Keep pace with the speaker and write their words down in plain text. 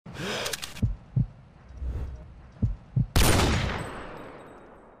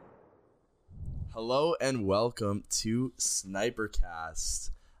Hello and welcome to Snipercast.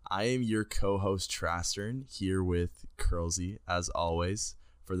 I am your co-host Trastern here with Curlsy as always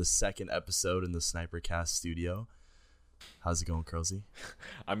for the second episode in the Snipercast studio. How's it going, Curlsy?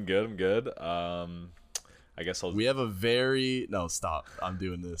 I'm good. I guess We have a very I'm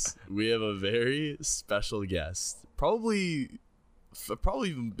doing this. We have a very special guest. Probably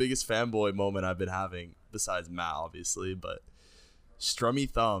the biggest fanboy moment I've been having besides Matt, obviously, but Strummy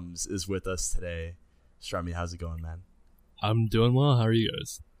Thumbs is with us today. Strummy, how's it going, man? I'm doing well. How are you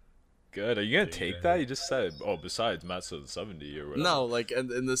guys? Good. Are you gonna take that? You just said, besides Matt's 70 or whatever. No, like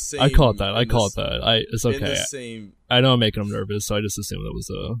in the same. I caught that. It's okay. In the same. I know I'm making him nervous, so I just assumed it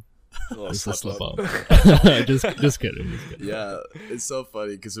was a slip up. just kidding. Yeah, it's so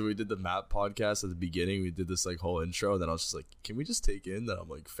funny because when we did the Map podcast at the beginning, we did this like whole intro, and then I was just like, "Can we just take in that I'm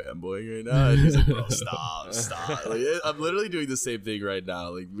like fanboying right now?" And he's like, "Bro, stop!" Like, I'm literally doing the same thing right now.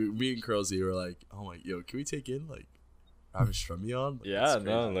 Like me and Curlsy were like, "Oh my, yo, can we take in like having Strummy on?" Like, yeah,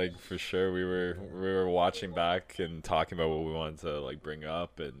 no, like for sure. We were watching back and talking about what we wanted to like bring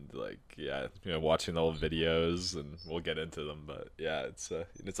up, and like watching the old videos, and we'll get into them. But yeah, it's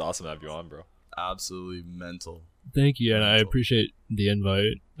awesome to have you on, bro. Absolutely mental. Thank you, and I appreciate the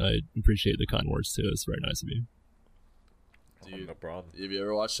invite. I appreciate the kind words too. It's very nice of you. Dude, no problem. Have you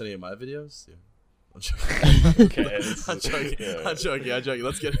ever watched any of my videos? Yeah. I'm joking. Okay, I'm joking.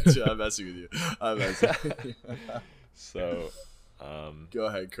 Let's get into it. I'm messing with you. So, go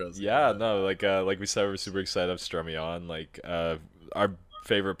ahead, Chris. Yeah, no, like we said, we're super excited to have Strummy on. Like, our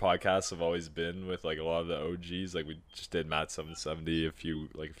favorite podcasts have always been with like a lot of the OGs. Like, we just did Matt 770 a few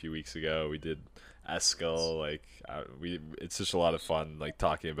weeks ago. We did Eskel. It's just a lot of fun. Like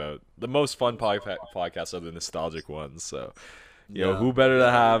talking about the most fun podcasts are the nostalgic ones. So, you know, who better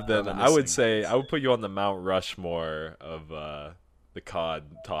to have than I would say I would put you on the Mount Rushmore of the COD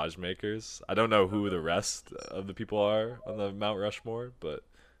Taj makers. I don't know who the rest of the people are on the Mount Rushmore, but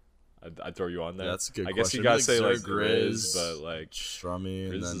I'd throw you on there. Yeah, that's a good I question. guess you guys say like Grizz, but like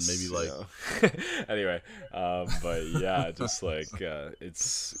Strummy, and then maybe like anyway, but yeah, just like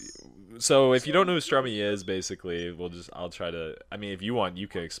it's so if you don't know who Strummy is, basically, I'll try to. I mean, if you want, you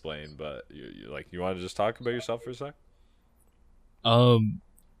can explain, but you want to just talk about yourself for a sec.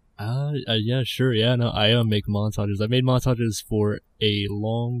 Yeah, sure. Yeah, no, I make montages. I've made montages for a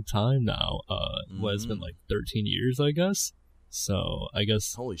long time now. It's been like 13 years, I guess. So I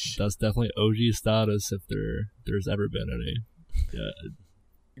guess holy shit, that's definitely OG status if there's ever been any. Yeah,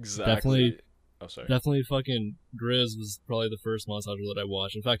 exactly. Definitely fucking Grizz was probably the first montager that I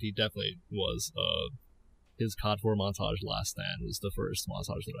watched. In fact, he definitely was. His COD 4 montage Last Stand was the first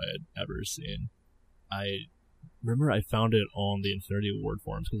montage that I had ever seen. I remember I found it on the Infinity Ward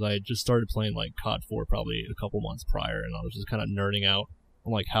forums because I had just started playing like COD 4 probably a couple months prior, and I was just kind of nerding out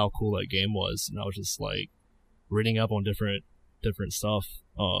on like how cool that game was, and I was just like reading up on different stuff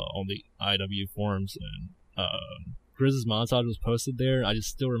on the IW forums, and Grizz's montage was posted there. I just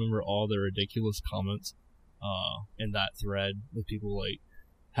still remember all the ridiculous comments in that thread with people like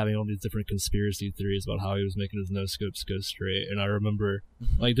having all these different conspiracy theories about how he was making his no scopes go straight. And I remember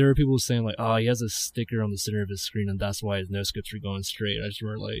like there were people saying like, oh, he has a sticker on the center of his screen and that's why his no scopes are going straight. I just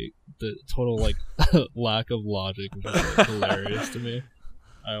remember like the total like lack of logic, which was like, hilarious to me.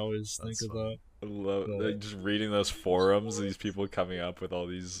 I always think of that. I love like, just reading those forums, these people coming up with all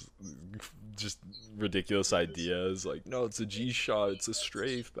these just ridiculous ideas. Like, no, it's a G shot, it's a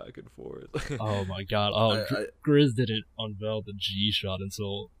strafe back and forth. Oh my god! Oh, Grizz didn't unveil the G shot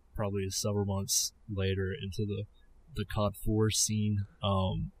until probably several months later into the COD 4 scene.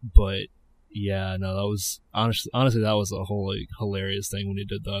 But yeah, no, that was honestly that was a whole like hilarious thing when he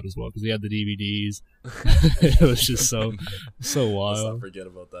did that as well because he had the DVDs. It was just so wild. Let's not forget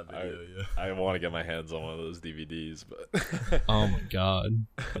about that video. I want to get my hands on one of those DVDs, but oh my god,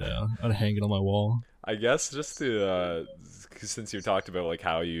 yeah, I'd hang it on my wall. I guess just to since you talked about like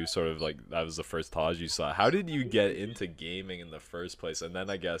how you sort of like that was the first Taj you saw. How did you get into gaming in the first place, and then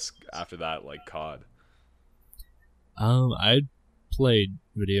I guess after that like COD? I played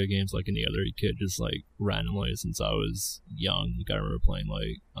video games like any other kid, just like randomly since I was young. Like I remember playing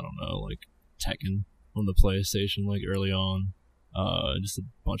like I don't know, like Tekken on the PlayStation like early on. Just a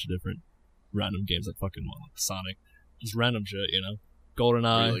bunch of different random games like fucking like Sonic, just random shit, you know.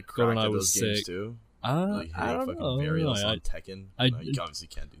 GoldenEye, GoldenEye was sick. Too? I don't know. On Tekken. You obviously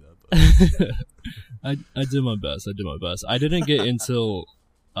can't do that. But. I did my best. I didn't get into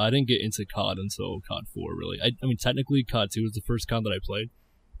COD until COD 4, really. I mean, technically, COD 2 was the first COD that I played,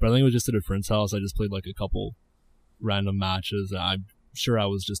 but I think it was just at a friend's house. I just played like a couple random matches. I'm sure I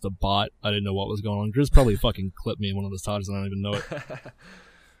was just a bot. I didn't know what was going on. Grizz probably fucking clipped me in one of those times and I don't even know it.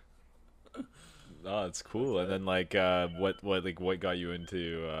 Oh, it's cool. And then like what got you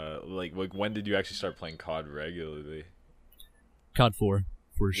into like when did you actually start playing COD regularly? COD 4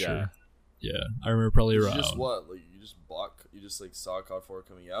 for Yeah. sure. Yeah, I remember probably You around. just what? Like you just like saw COD 4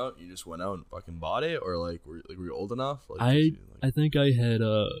 coming out. You just went out and fucking bought it, or like were you old enough? Like, I think I had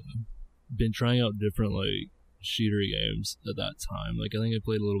been trying out different like shooter games at that time. Like I think I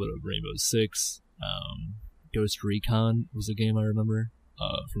played a little bit of Rainbow Six. Ghost Recon was a game I remember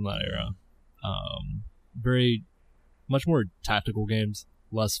from that era. Very much more tactical games,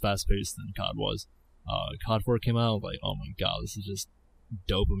 less fast paced than COD was. COD 4 came out, like, oh my god, this is just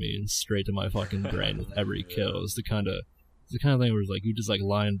dopamine straight to my fucking brain with every kill. It's the kind of thing where it's like you just like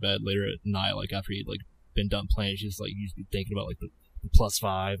lie in bed later at night, like after you'd like been done playing, you just like you just be thinking about like the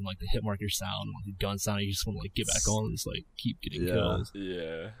 +5 and like the hit marker sound and like the gun sound. And you just want to like get back on and just like keep getting kills.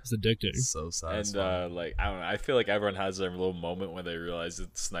 Yeah, it's addicting. So satisfying. And like I don't know, I feel like everyone has their little moment when they realize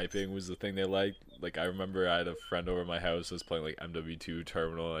that sniping was the thing they liked. Like I remember I had a friend over at my house who was playing like MW2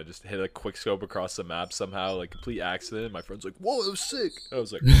 Terminal. I just hit a quick scope across the map somehow, like complete accident. My friend's like, "Whoa, it was sick." I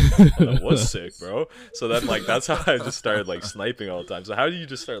was like, "Oh, that was sick, bro." So then like that's how I just started like sniping all the time. So how did you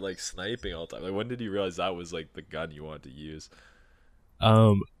just start like sniping all the time? Like when did you realize that was like the gun you wanted to use?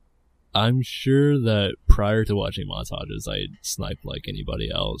 I'm sure that prior to watching montages, I sniped like anybody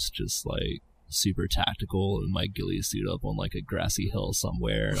else, just like super tactical in my ghillie suit up on like a grassy hill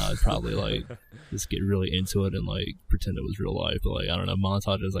somewhere, and I'd probably like just get really into it and like pretend it was real life. But like I don't know,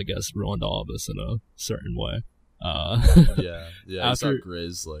 montages I guess ruined all of us in a certain way. yeah. After, you saw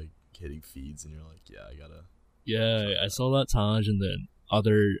Grizz like hitting feeds, and you're like, yeah, I gotta. Yeah, I saw that Taj, and then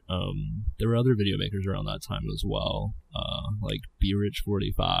there were other video makers around that time as well, like B Rich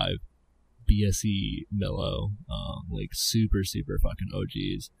 45, BSE Millo, like super fucking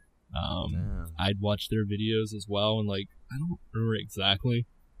OGs. I'd watch their videos as well, and like I don't remember exactly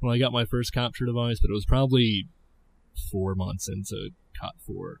when I got my first capture device, but it was probably 4 months into COD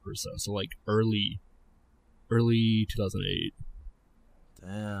 4 or so like early 2008.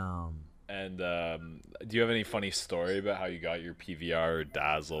 Damn. And do you have any funny story about how you got your PVR or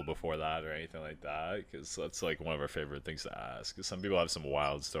Dazzle before that or anything like that? Because that's like one of our favorite things to ask. Because some people have some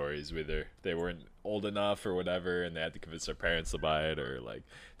wild stories, whether they weren't old enough or whatever, and they had to convince their parents to buy it, or like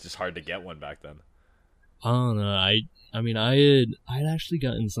it's just hard to get one back then. I don't know. I mean, I'd actually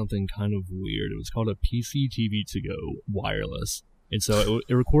gotten something kind of weird. It was called a PC TV to go wireless, and so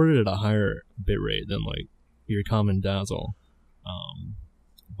it recorded at a higher bitrate than like your common Dazzle,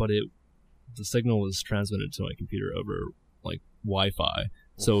 but the signal was transmitted to my computer over like Wi-Fi,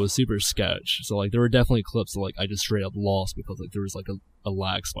 so it was super sketch. So like there were definitely clips that like I just straight up lost because like there was like a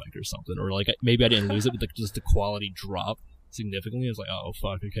lag spike or something, or like maybe I didn't lose it, but just the quality dropped significantly. I was like, oh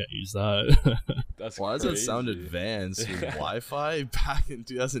fuck, I can't use that. That's why does that sound advanced with Wi-Fi back in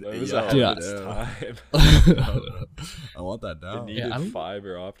 2008? It was time. I want that now. It needed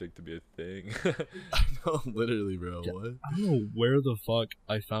fiber optic to be a thing. I know, literally, bro. Yeah, what? I don't know where the fuck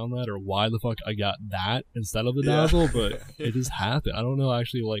I found that or why the fuck I got that instead of the Dazzle, but it just happened. I don't know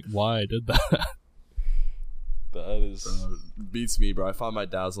actually like why I did that. That is beats me, bro. I found my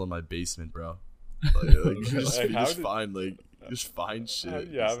Dazzle in my basement, bro. Like just find shit. How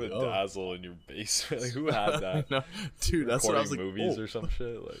do you have a Dazzle in your basement? Like, who had that? No, dude, that's what I was like. Movies or some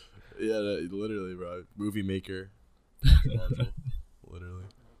shit. Like, yeah, literally, bro. Movie maker. Literally.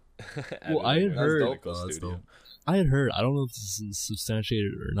 Well, I had heard. I don't know if this is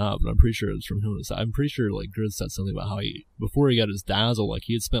substantiated or not, but I'm pretty sure it's from him. I'm pretty sure like Grizz said something about how before he got his Dazzle, like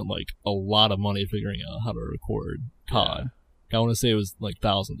he had spent like a lot of money figuring out how to record COD. Yeah. I want to say it was like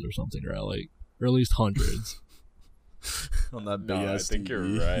thousands or something, right? Like, or at least hundreds. On that big ass I think TV.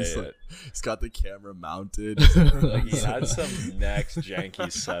 you're right. He's got the camera mounted. Like he had some next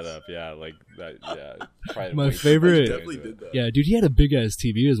janky setup. Yeah, like that. Yeah, my favorite. Definitely did that. Yeah, dude, he had a big ass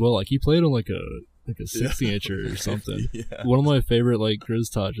TV as well. Like he played on like a 60-incher or something. Yeah. One of my favorite like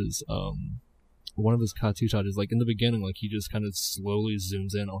Grizz touches, one of his COD 2 touches, like in the beginning, like he just kind of slowly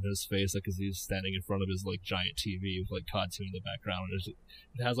zooms in on his face, like as he's standing in front of his like giant TV with like COD 2 in the background. And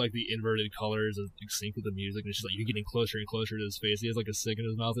it has like the inverted colors of like, sync with the music, and it's just like you're getting closer and closer to his face. He has like a cig in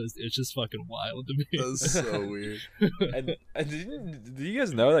his mouth. It's just fucking wild to me. That's so weird. and did you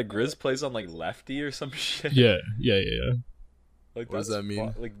guys know that Grizz plays on like lefty or some shit? Yeah. Like, what does that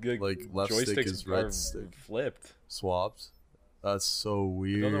mean? Like left stick is right stick flipped. Swapped. That's so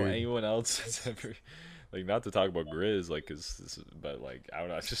weird. I don't know anyone else has ever, like, not to talk about Grizz, like, but like I don't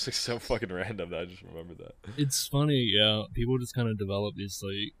know, it's just like so fucking random that I just remember that. It's funny, yeah. People just kind of develop these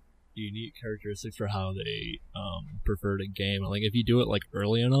like unique characteristics for how they prefer to game. Like if you do it like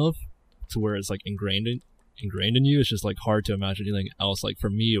early enough to where it's like ingrained ingrained in you. It's just like hard to imagine anything else. Like for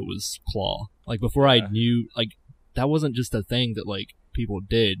me, it was claw. Like before I knew, like that wasn't just a thing that like people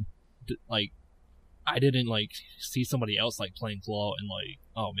did. Like I didn't like see somebody else like playing claw and like,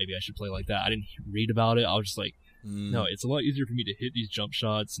 oh, maybe I should play like that. I didn't read about it. I was just like, no, it's a lot easier for me to hit these jump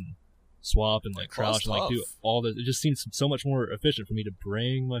shots and swap and like crouch and like do all this. It just seems so much more efficient for me to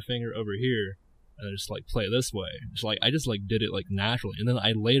bring my finger over here and just like play this way. It's like I just like did it like naturally, and then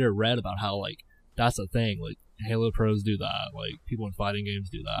I later read about how like that's a thing. Like Halo pros do that. Like people in fighting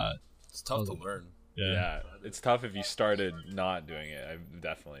games do that. It's tough to learn. Yeah, it's tough if you started not doing it.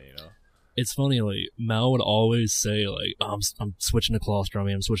 Definitely, you know. It's funny, like Mel would always say, like, oh, I'm switching to claw,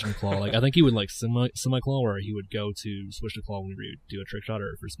 Strummy. I'm switching to claw. Like I think he would like semi claw, where he would go to switch to claw whenever he would do a trick shot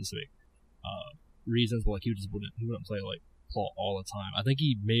or for specific reasons. But like he wouldn't play like claw all the time. I think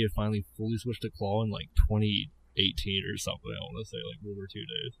he may have finally fully switched to claw in like 2018 or something. I want to say like World War II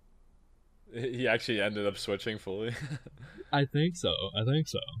days. He actually ended up switching fully. I think so.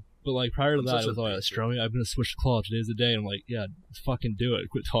 But like prior to that, it was like, Strummy, I'm gonna switch to claw. Today's the day. And I'm like, yeah, fucking do it.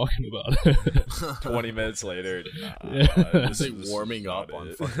 Quit talking about it. 20 minutes later, it's like warming up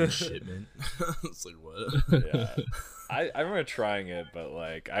on fucking shipment. It's like what? Yeah, I remember trying it, but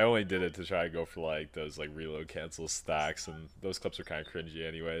like I only did it to try to go for like those like reload cancel stacks, and those clips are kind of cringy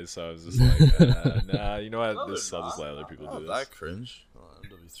anyway. So I was just like, nah, you know what? I'll just let other people do this. Not that cringe.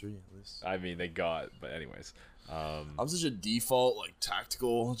 MW3 at least. I mean, they got, but anyways. I'm such a default like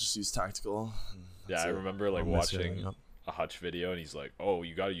tactical. Just use tactical. Yeah, I remember like watching a Hutch video, and he's like, "Oh,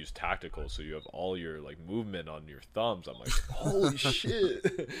 you got to use tactical, so you have all your like movement on your thumbs." I'm like, "Holy shit!"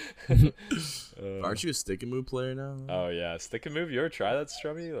 Aren't you a stick and move player now? Oh yeah, stick and move. You ever try that,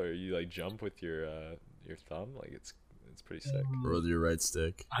 Strummy? Or you like jump with your thumb? Like it's pretty sick. Or with your right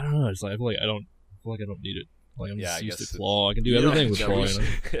stick. I don't know. It's like I feel like I don't need it. Like I'm just used to claw. I can do You everything with claw.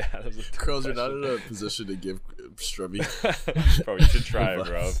 Girls are not in a position to give Strummy. Bro, you should try it,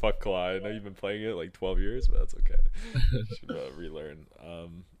 bro. Fuck claw. I know you've been playing it like 12 years, but that's okay. You should relearn.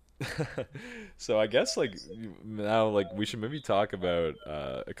 So I guess like now, like we should maybe talk about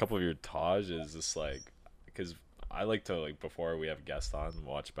a couple of your Tages. Just like because I like to like before we have guests on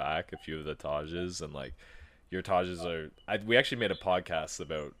watch back a few of the Tages, and like your Tages are. We actually made a podcast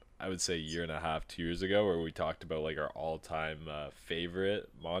about. I would say 1.5, 2 years ago, where we talked about like our all-time favorite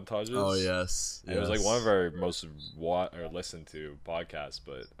montages. Oh yes, It was like one of our most listened to podcasts,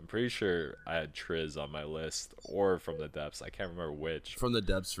 but I'm pretty sure I had Triz on my list or From the Depths. I can't remember which. From the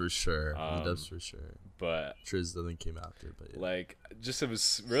Depths for sure. But Triz doesn't came after. But yeah. Like, just it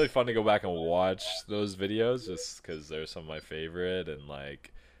was really fun to go back and watch those videos, just because they're some of my favorite, and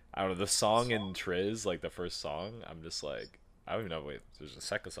like I don't know the song in Triz, like the first song. I'm just like. I don't even know. Wait, there's a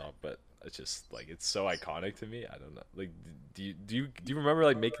second song, but it's just like it's so iconic to me. I don't know. Like, do you remember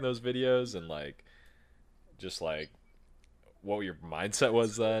like making those videos and like, just like, what your mindset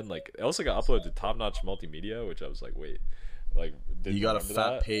was then? Like, it also got uploaded to Top Notch Multimedia, which I was like, wait, like, you got a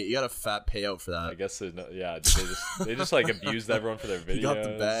fat pay. You got a fat payout for that. I guess yeah. They just like abused everyone for their videos. You got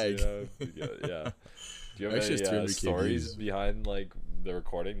the bag. You know? Yeah. Do you have any stories behind like the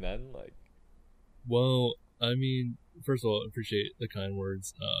recording then? Like, well, I mean. First of all, I appreciate the kind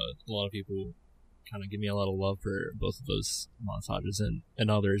words. A lot of people kind of give me a lot of love for both of those montages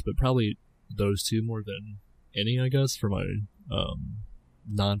and others, but probably those two more than any, I guess, for my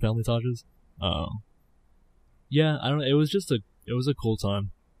non-family tages. Yeah, I don't know. It was a cool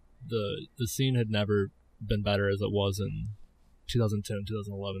time. The scene had never been better as it was in 2010,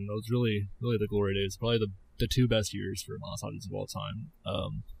 2011. It was really the glory days. Probably the two best years for montages of all time.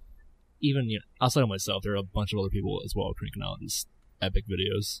 Even outside of myself, there are a bunch of other people as well cranking out these epic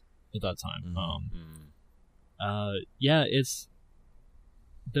videos at that time. Yeah, it's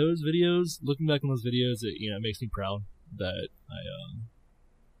those videos. Looking back on those videos, it makes me proud that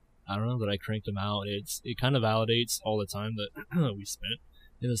I don't know that I cranked them out. It kind of validates all the time that we spent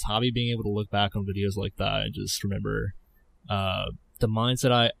in this hobby, being able to look back on videos like that and just remember the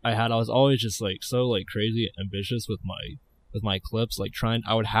mindset I had. I was always just like so like crazy ambitious with my clips, like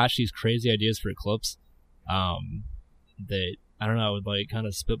I would hatch these crazy ideas for clips, that I don't know, I would like kind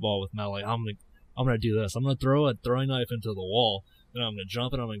of spitball with Mel, like I'm gonna do this. I'm gonna throw a throwing knife into the wall, then I'm gonna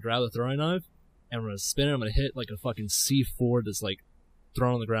jump and I'm gonna grab the throwing knife, and I'm gonna spin it. I'm gonna hit like a fucking C4 that's like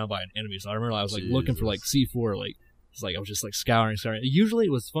thrown on the ground by an enemy. So I remember I was like looking for like C4, like it's like I was just like scouring. Usually,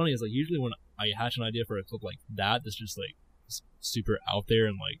 what's funny is like usually when I hatch an idea for a clip like that's just like super out there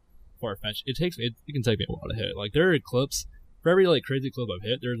and like far fetched. It can take me a while to hit. Like there are clips. For every like crazy clip I've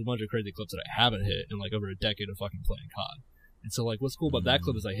hit, there's a bunch of crazy clips that I haven't hit in like over a decade of fucking playing COD. And so like what's cool about that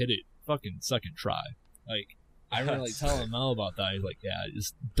clip is I hit it fucking second try. Like I remember like telling Mel about that. He's like, yeah,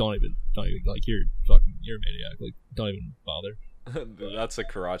 just don't even like you're fucking you're a maniac. Like, don't even bother. That's a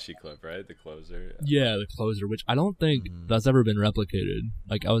Karachi clip, right? The closer. Yeah, the closer, which I don't think that's ever been replicated.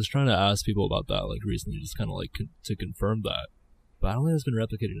 Like, I was trying to ask people about that, like, recently, just kind of, like, to confirm that. But I don't think it's been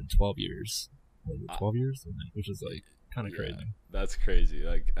replicated in 12 years. 12 years? Which is, like, kind of crazy. That's crazy.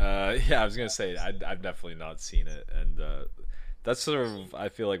 Like, yeah, I was going to say, I've definitely not seen it. And that's sort of, I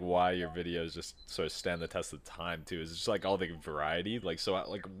feel like, why your videos just sort of stand the test of time, too. Is just, like, all the variety. Like, so,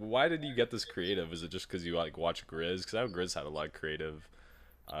 like, why did you get this creative? Is it just because you, like, watch Grizz? Because I know Grizz had a lot of creative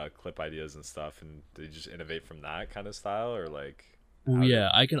clip ideas and stuff. And did you just innovate from that kind of style? Or, like... Yeah,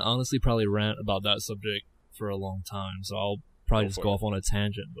 I can honestly probably rant about that subject for a long time. So I'll probably just go off on a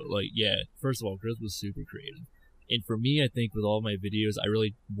tangent. But, like, yeah, first of all, Grizz was super creative. And for me, I think with all my videos, I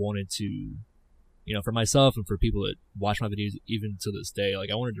really wanted to, you know, for myself and for people that watch my videos even to this day, like,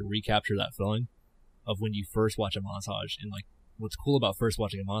 I wanted to recapture that feeling of when you first watch a montage. And, like, what's cool about first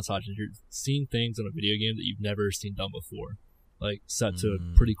watching a montage is you're seeing things in a video game that you've never seen done before. Like, set to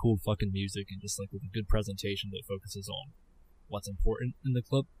pretty cool fucking music and just, like, with a good presentation that focuses on what's important in the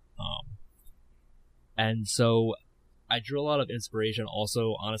clip. And so I drew a lot of inspiration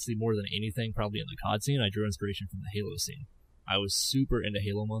also, honestly, more than anything, probably in the COD scene. I drew inspiration from the Halo scene. I was super into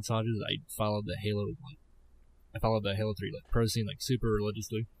Halo montages. I followed the Halo 3 like pro scene like super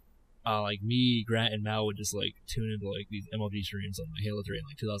religiously. Like me, Grant, and Mal would just like tune into like these MLG streams on the Halo 3 in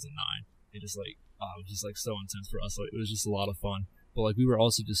like 2009. It just like it was just like so intense for us. So it was just a lot of fun. But like we were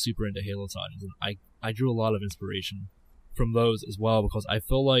also just super into Halo montages, and I drew a lot of inspiration from those as well, because I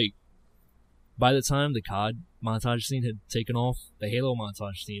feel like by the time the COD montage scene had taken off, the Halo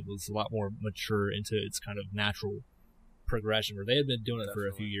montage scene was a lot more mature into its kind of natural progression, where they had been doing it for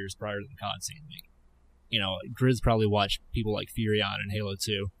a few years prior to the COD scene. Like, you know, Grizz probably watched people like Furion and Halo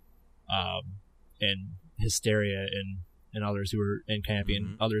 2, and Hysteria and others who were in Campy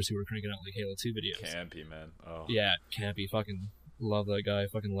and others who were cranking out like Halo 2 videos. Campy, man. Oh. Yeah, Campy. Fucking love that guy.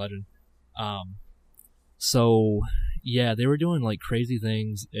 Fucking legend. So, yeah, they were doing like crazy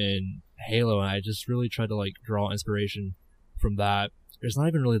things in Halo, and I just really tried to like draw inspiration from that. It's not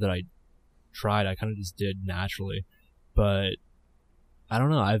even really that I tried, I kind of just did naturally. But I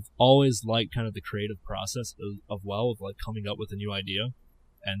don't know, I've always liked kind of the creative process of like coming up with a new idea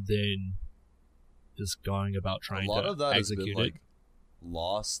and then just going about trying to execute it. A lot of that has been like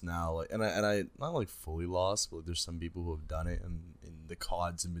lost now, like, and I not like fully lost, but there's some people who have done it in the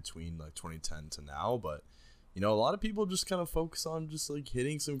CODs in between like 2010 to now. But you know, a lot of people just kind of focus on just like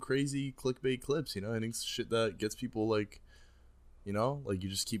hitting some crazy clickbait clips, you know, hitting shit that gets people like, you know, like you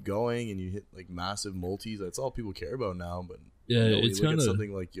just keep going and you hit like massive multis. That's all people care about now. But yeah, you know, it's when you look at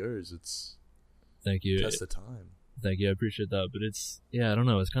something like yours, it's thank you, test of time. Thank you, I appreciate that. But it's, yeah, I don't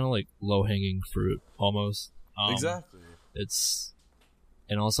know, it's kind of like low hanging fruit almost. Exactly. It's,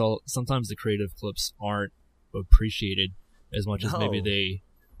 and also sometimes the creative clips aren't appreciated as much as maybe they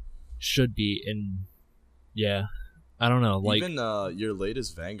should be. And yeah, I don't know, like even your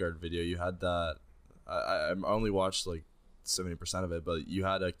latest Vanguard video, you had that I only watched like 70% of it, but you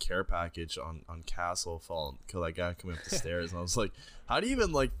had a care package on Castle Fall because that guy coming up the stairs, and I was like, how do you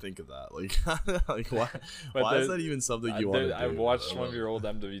even like think of that? Like why is that even something you want to do? I watched one of your old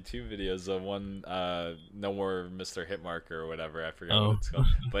MW2 videos, one No More Mr. Hitmarker or whatever, I forgot what it's called.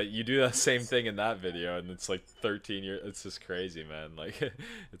 But you do that same thing in that video, and it's like 13 years. It's just crazy, man. Like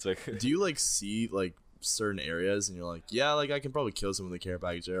it's like, do you like see like certain areas and you're like, yeah, like I can probably kill someone with a care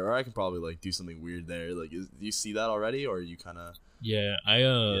package there, or I can probably like do something weird there? Like, do you see that already, or are you kind of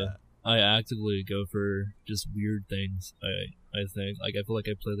I actively go for just weird things. I think, like, I feel like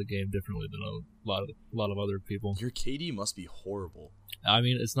I play the game differently than a lot of other people. Your KD must be horrible. I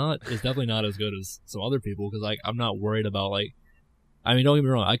mean, it's definitely not as good as some other people, because like I'm not worried about, like, I mean, don't get me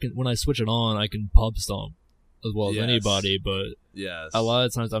wrong, I can, when I switch it on, I can pub stomp as well as anybody, but a lot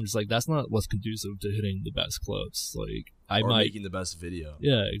of times I'm just like, that's not what's conducive to hitting the best clips. Like, making the best video.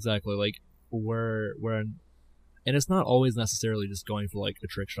 Yeah, exactly. Like and it's not always necessarily just going for like a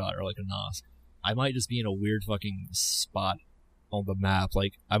trick shot or like a nos. I might just be in a weird fucking spot on the map.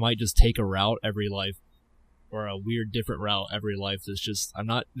 Like, I might just take a route every life, or a weird different route every life. That's just, I'm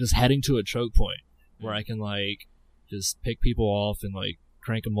not just heading to a choke point where I can like just pick people off and like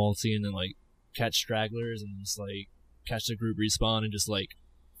crank a multi and then like catch stragglers and just like catch the group respawn and just like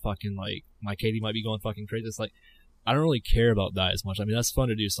fucking like my KD might be going fucking crazy. It's like, I don't really care about that as much. I mean, that's fun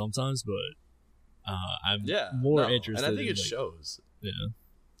to do sometimes, but I'm more interested. And I think in, it like, shows. Yeah,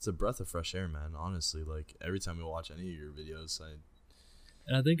 it's a breath of fresh air, man. Honestly, like every time we watch any of your videos,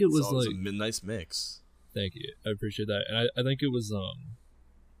 and I think it was like a nice mix. Thank you, I appreciate that. And I think it was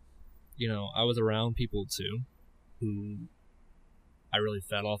you know, I was around people too who I really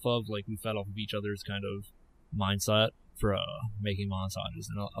fed off of. Like, we fed off of each other's kind of mindset for making montages.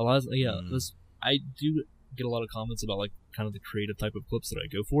 And a lot of, I do get a lot of comments about, like, kind of the creative type of clips that I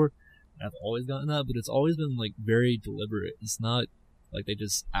go for. I've always gotten that, but it's always been, like, very deliberate. It's not like they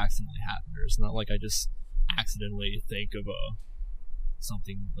just accidentally happen, or it's not like I just accidentally think of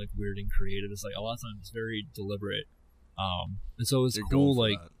something, like, weird and creative. It's, like, a lot of times it's very deliberate. And so it's cool,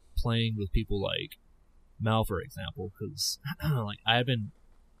 like, playing with people like Mal, for example, because, like, I'd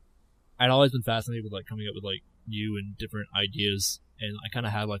always been fascinated with, like, coming up with, like, new and different ideas, and I kind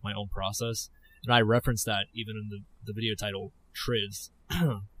of had, like, my own process. And I referenced that even in the video title, Triz.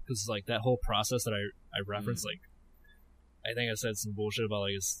 Because, like, that whole process that I referenced, like, I think I said some bullshit about,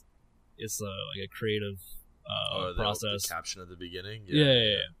 like, it's like a creative process. The caption at the beginning?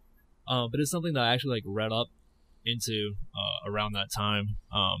 Yeah. But it's something that I actually, like, read up into around that time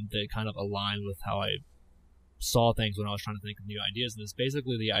that kind of aligned with how I saw things when I was trying to think of new ideas. And it's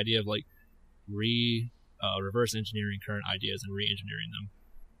basically the idea of, like, reverse engineering current ideas and re-engineering them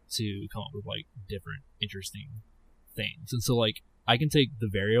to come up with, like, different interesting things. And so, like, I can take the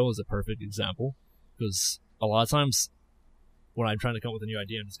Vario as a perfect example, because a lot of times when I'm trying to come up with a new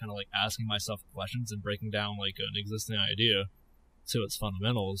idea, I'm just kind of, like, asking myself questions and breaking down, like, an existing idea to its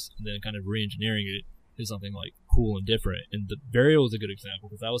fundamentals, and then kind of re-engineering it to something, like, cool and different. And the Vario is a good example,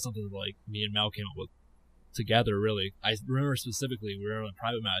 because that was something that, like, me and Mal came up with together, really. I remember specifically we were on a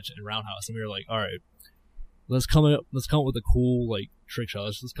private match in Roundhouse, and we were like, all right, let's come up with a cool, like, trick shot.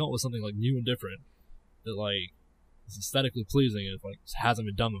 Let's come up with something, like, new and different that, like, is aesthetically pleasing and, like, hasn't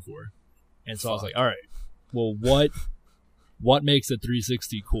been done before. And so I was like, all right, well, what makes a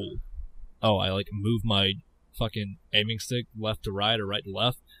 360 cool? Oh, I, like, move my fucking aiming stick left to right or right to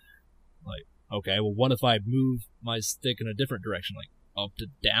left. Like, okay, well, what if I move my stick in a different direction, like up to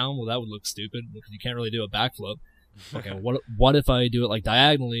down? Well, that would look stupid because you can't really do a backflip. Okay, what if I do it, like,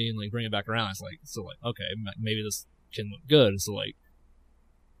 diagonally and, like, bring it back around? It's like, so, like, okay, maybe this can look good. And so, like,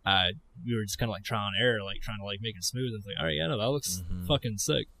 we were just kind of, like, trial and error, like, trying to, like, make it smooth. And it's like, all right, yeah, no, that looks fucking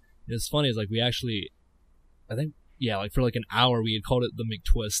sick. And it's funny, is, like, we actually, I think, yeah, like, for, like, an hour we had called it the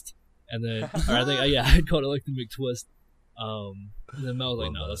McTwist, and then I had called it, like, the McTwist. And then Mel was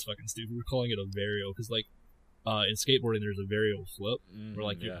like, no, that's fucking stupid. We're calling it a Vario, because, like, in skateboarding there's a Vario flip where,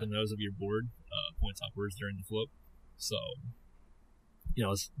 like, the nose of your board points upwards during the flip. So, you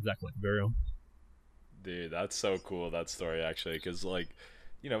know, it's exactly like Vario. Dude, that's so cool, that story, actually, because, like,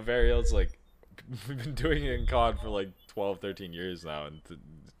 you know, Vario's, like, we've been doing it in COD for, like, 12, 13 years now, and to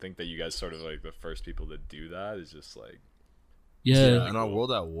think that you guys sort of, like, the first people to do that is just, like... Yeah. And our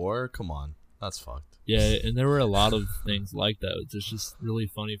World at War, come on, that's fucked. Yeah, and there were a lot of things like that. It's just really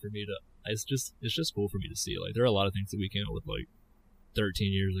funny for me to... It's just cool for me to see. Like, there are a lot of things that we came up with, like,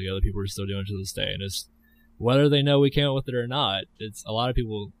 13 years ago that people are still doing to this day, and it's... Whether they know we came up with it or not, it's a lot of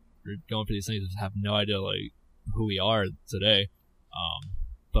people are going for these things that have no idea, like, who we are today.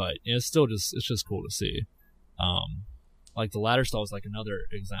 But it's still just cool to see. Like, the ladder stall is, like, another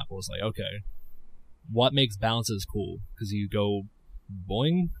example. It's like, okay, what makes bounces cool? Because you go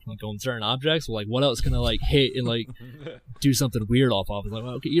boing, like, on certain objects. Well, like, what else can I, like, hit and, like, do something weird off of? It's like,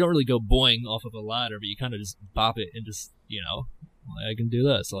 well, okay, you don't really go boing off of a ladder, but you kind of just bop it and just, you know, like, I can do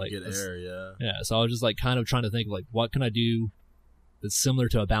this. Like, get air, yeah. Yeah, so I was just, like, kind of trying to think, like, what can I do that's similar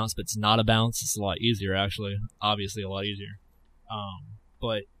to a bounce, but it's not a bounce? It's a lot easier, actually. Obviously, a lot easier.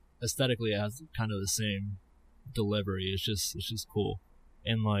 But aesthetically, it has kind of the same delivery. It's just cool.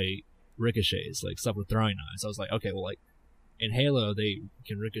 And, like, ricochets, like, stuff with throwing knives. I was like, okay, well, like, in Halo, they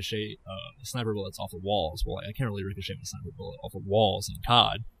can ricochet sniper bullets off of walls. Well, like, I can't really ricochet my sniper bullet off of walls in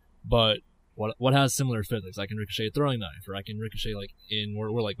COD, but what has similar physics? I can ricochet a throwing knife, or I can ricochet, like, in where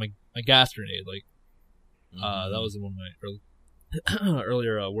like my gas grenade, like, that was one of my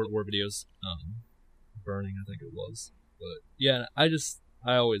earlier World at War videos, burning, I think it was. But yeah, I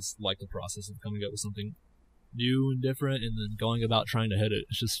always like the process of coming up with something new and different, and then going about trying to hit it.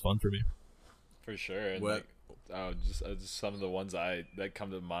 It's just fun for me. For sure. And like, just some of the ones that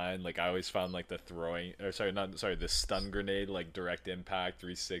come to mind, like, I always found, like, the stun grenade, like, direct impact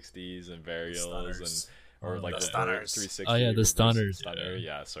 360s and varials, or like the stunners 360. Oh yeah, the stunners. Stunner.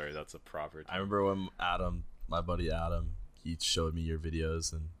 Yeah, sorry, that's a proper term. I remember when my buddy Adam, he showed me your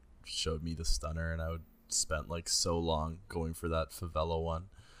videos and showed me the stunner, and I would spent, like, so long going for that favela one.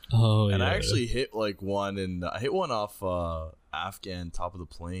 Oh, and yeah. I actually hit, like, one, and I hit one off Afghan top of the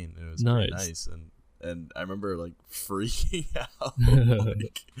plane, and it was pretty nice. And I remember, like, freaking out.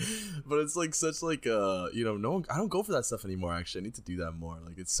 Like, but it's, like, such, like, you know, I don't go for that stuff anymore, actually. I need to do that more.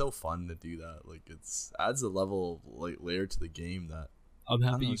 Like, it's so fun to do that. Like, adds a level of, like, layer to the game that I'm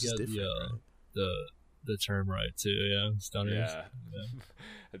happy you get the the term right too. Yeah, stunners. Yeah.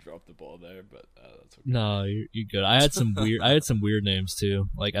 I dropped the ball there, but that's okay. No, you're good. I had some weird names too.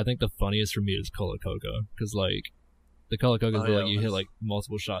 Like I think the funniest for me is Colacoco, because like the Colacoco is where like you hit like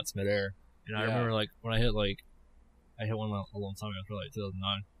multiple shots midair. And I remember like when I hit one a long time ago, for like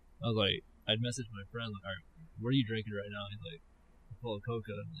 2009. I was like, I'd message my friend like, all right, what are you drinking right now? He's like,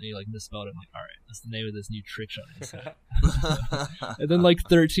 Colacoco, and he like misspelled it. I'm like, all right, that's the name of this new trick shot I just had. And then like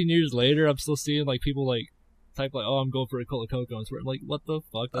 13 years later, I'm still seeing like people like type like, oh, I'm going for a Colacoco. And I'm like, what the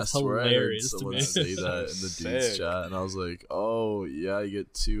fuck? That's hilarious to me. I say that in the dude's chat, and I was like, oh yeah, you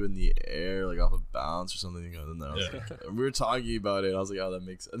get 2 in the air, like off a bounce or something. And then I was like, and we were talking about it, and I was like, oh, that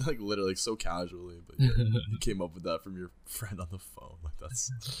makes, and like literally like, so casually, but yeah, you came up with that from your friend on the phone. Like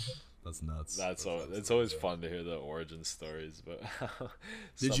that's nuts. It's always fun to hear the origin stories. But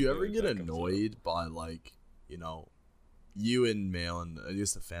did you ever get annoyed by like, you know, you and Mail and I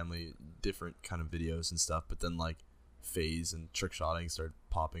guess the family different kind of videos and stuff, but then like phase and trick shotting started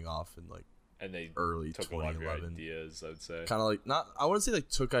popping off in like they early took 2011 a lot of your ideas, I would say. Kind of like, not, I wouldn't say like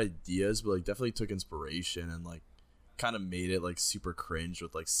took ideas, but like definitely took inspiration and like kind of made it like super cringe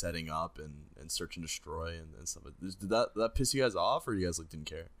with like setting up and search and destroy and stuff. Did that piss you guys off, or you guys like didn't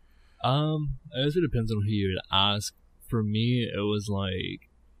care? I guess it depends on who you would ask. For me, it was like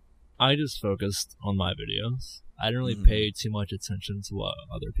I just focused on my videos. I didn't really pay too much attention to what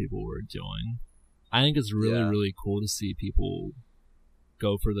other people were doing. I think it's really cool to see people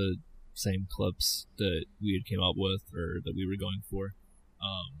go for the same clips that we had came up with or that we were going for.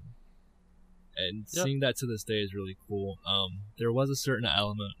 And seeing that to this day is really cool. There was a certain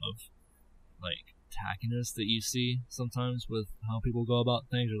element of like tackiness that you see sometimes with how people go about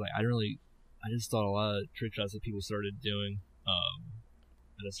things. Or like I just thought a lot of trick shots that people started doing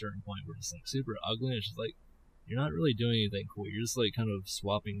at a certain point were just like super ugly. And it's just like, you're not really doing anything cool. You're just like kind of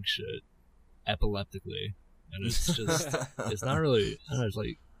swapping shit epileptically, and it's just it's not really. It's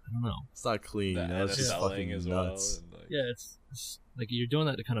like, I don't know. It's not clean. It's just fucking as nuts. well. Yeah, it's like you're doing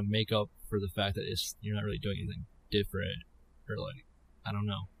that to kind of make up for the fact that you're not really doing anything different, or like, I don't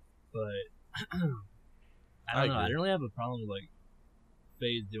know. But I don't know. I didn't really have a problem with like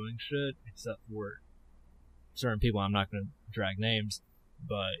FaZe doing shit, except for certain people. I'm not going to drag names,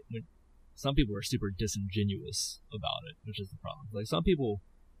 but some people were super disingenuous about it, which is the problem. Like some people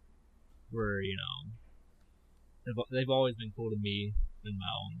were, you know, they've always been cool to me and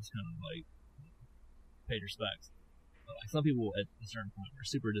Mal, and it's kind of like paid respects. But like some people at a certain point were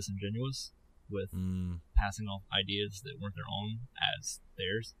super disingenuous with passing off ideas that weren't their own as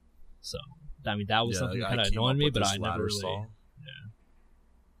theirs. So I mean, that was something that kind of annoyed me, but I never really.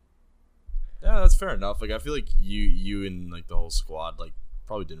 Yeah, that's fair enough. Like I feel like you and like the whole squad like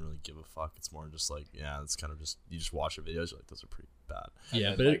probably didn't really give a fuck. It's more just like, yeah, it's kind of just, you just watch the videos, you're like, those are pretty bad.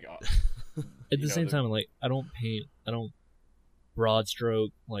 Yeah, but like, at the same time, like I don't broad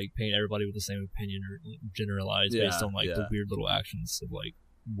stroke like paint everybody with the same opinion or generalize based on like the weird little actions of like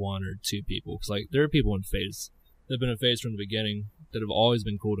 1 or 2 people. Because like there are people in FaZe that have been in FaZe from the beginning that have always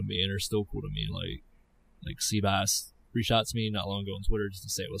been cool to me and are still cool to me. Like Seabass reached out to me not long ago on Twitter just to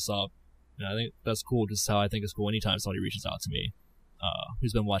say what's up, and I think that's cool. Just how I think it's cool anytime somebody reaches out to me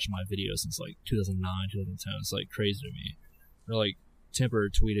who's been watching my videos since like 2009, 2010. It's like crazy to me. Or like Temper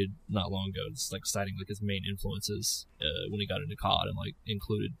tweeted not long ago, just like citing like his main influences when he got into COD and like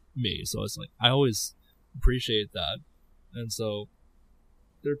included me. So it's like I always appreciate that, and so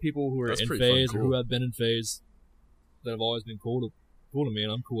there are people who are in FaZe or who have been in FaZe that have always been cool to me,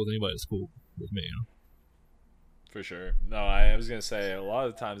 and I'm cool with anybody that's cool with me. You know? For sure. No, I was gonna say a lot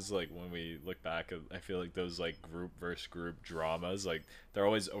of the times, like when we look back, I feel like those like group versus group dramas, like they're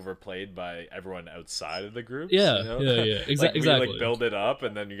always overplayed by everyone outside of the group. Yeah, you know? yeah. Like, exactly. We like build it up,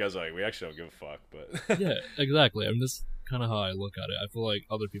 and then you guys are like, we actually don't give a fuck. But yeah, exactly. I mean, that's kind of how I look at it. I feel like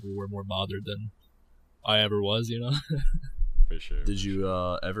other people were more bothered than I ever was. You know. For sure. Did you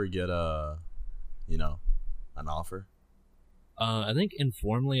ever get an offer? I think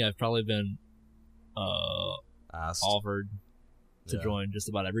informally, I've probably been asked, offered to join just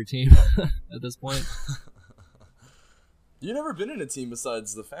about every team at this point. You've never been in a team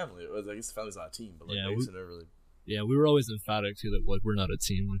besides the family. I guess the family's not a team, but like never really. Yeah, we were always emphatic too that like we're not a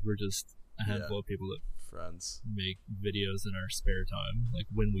team. Like we're just a handful of people that friends make videos in our spare time, like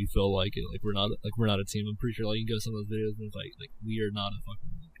when we feel like it. Like we're not a team. I'm pretty sure like you can go to some of those videos and it's like we are not a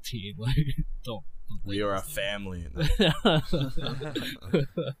fucking team. Like don't we are a family.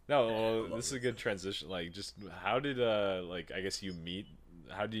 No, well, this is a good transition. Like, just how did like I guess you meet?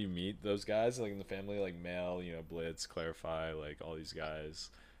 How do you meet those guys? Like in the family, like Mel, Blitz, Clarify, like all these guys,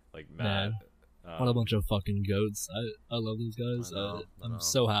 like Matt. What a bunch of fucking goats! I love these guys. I know. I'm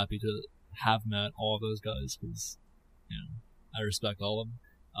so happy to have met all of those guys because, I respect all of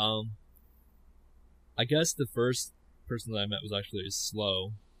them. I guess the first person that I met was actually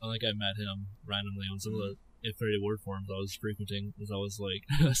Slow. I think I met him randomly on some of the Inferior Word forums I was frequenting, as I was like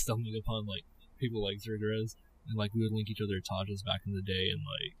stumbling upon like people like Zergriz, and like we would link each other Tajas back in the day, and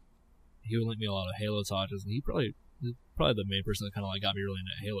like he would link me a lot of Halo Tajas, and he probably the main person that kind of like got me really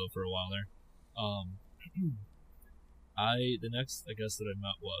into Halo for a while there. The next I guess that I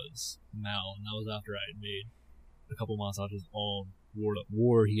met was Mal, and that was after I had made a couple montages on World at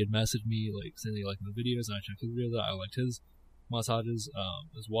War. He had messaged me like saying he liked my videos, and I checked his videos out. I liked his montages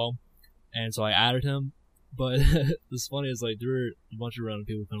as well, and so I added him. But what's funny is like there were a bunch of random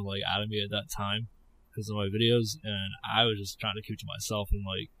people kind of like added me at that time because of my videos, and I was just trying to keep to myself, and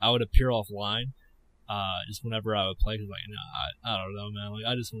like I would appear offline just whenever I would play, because like I don't know, man, like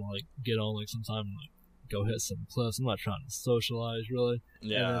I just want to like get on like sometime and like go hit some cliffs. I'm not trying to socialize really.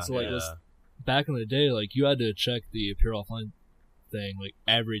 Yeah. And so like back in the day, like you had to check the appear offline thing like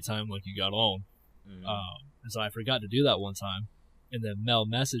every time like you got on. And so I forgot to do that one time, and then Mel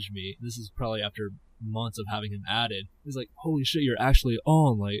messaged me. This is probably after months of having him added. He's like, "Holy shit, you're actually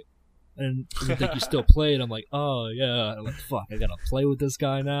on!" Like, and I think you still played. I'm like, "Oh yeah." I'm like, "Fuck, I gotta play with this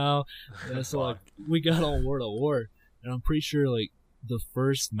guy now." And so like we got on World at War, and I'm pretty sure like the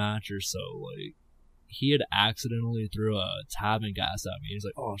first match or so, like he had accidentally threw a tab and gas at me. He's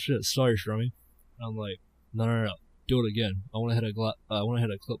like, "Oh shit, sorry, Strummy." And I'm like, No, do it again. I want to hit a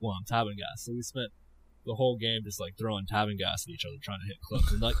clip while I'm tabbing gas." So we spent the whole game just like throwing tabbing gas at each other, trying to hit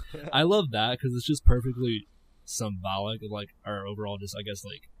clips. And like, I love that because it's just perfectly symbolic of like our overall, just I guess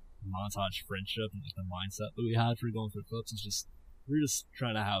like montage friendship and like the mindset that we had for going for clips. It's just we're just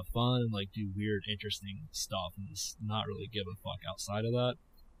trying to have fun and like do weird, interesting stuff, and just not really give a fuck outside of that.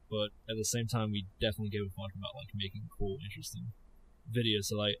 But at the same time, we definitely give a fuck about like making cool, interesting videos.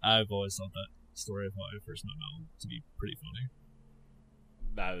 So like, I've always thought that story of how I first met Mel to be pretty funny.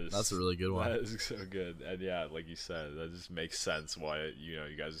 That's a really good one. That is so good, and yeah, like you said, that just makes sense why you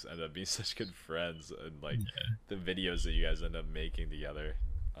guys end up being such good friends, and like the videos that you guys end up making together.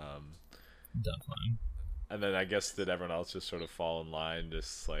 Definitely. And then I guess did everyone else just sort of fall in line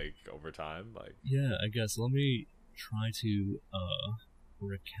just like over time, like? Yeah, I guess let me try to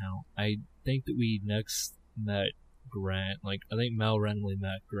recount. I think that we next met Grant. Like I think Mel randomly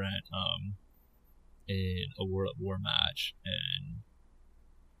met Grant in a World at War match, and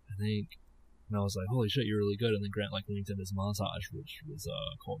I think Mel was like, "Holy shit, you're really good," and then Grant like linked in his montage, which was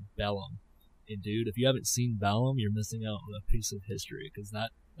called Bellum. And dude, if you haven't seen Bellum, you're missing out on a piece of history, because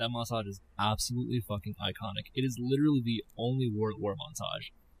that montage is absolutely fucking iconic. It is literally the only World at War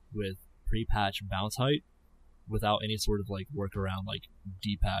montage with pre-patch bounce height without any sort of like workaround like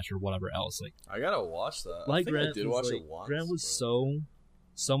D-patch or whatever else. Like I gotta watch that. Like I think Grant I did was, watch like, it once. Grant was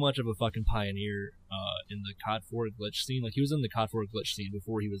so much of a fucking pioneer in the COD 4 glitch scene. Like he was in the COD 4 glitch scene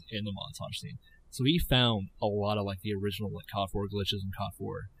before he was in the montage scene. So he found a lot of like the original like COD 4 glitches and COD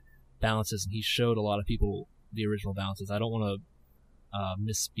 4 bounces, and he showed a lot of people the original bounces. I don't want to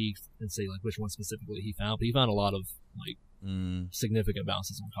misspeak and say like which one specifically he found, but he found a lot of like significant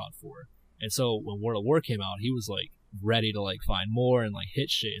bounces on COD 4. And so when World at War came out, he was like ready to like find more and like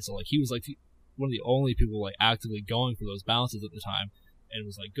hit shit. And so like he was like one of the only people like actively going for those bounces at the time, and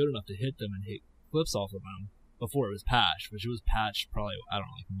was like good enough to hit them and hit clips off of them before it was patched, which it was patched probably, I don't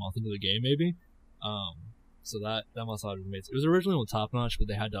know, like a month into the game maybe. So that montage was made. It was originally on Top Notch, but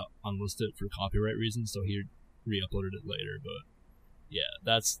they had to unlist it for copyright reasons, so he re-uploaded it later. But yeah,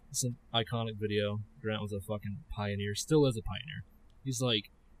 that's some iconic video. Grant was a fucking pioneer, still is a pioneer. He's like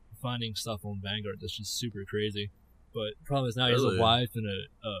finding stuff on Vanguard that's just super crazy. But the problem is now he has a wife and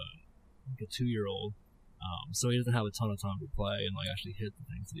a 2-year-old, so he doesn't have a ton of time to play and like actually hit the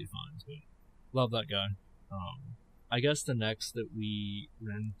things that he finds. But love that guy. I guess the next that we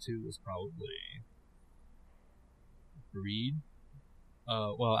ran into was probably Breed.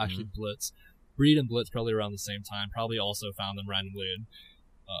 Actually Blitz. Breed and Blitz probably around the same time. Probably also found them randomly in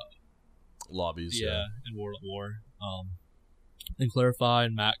lobbies. Yeah, in World at War. And Clarify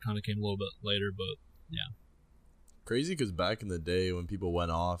and Matt kind of came a little bit later, but yeah. Crazy because back in the day when people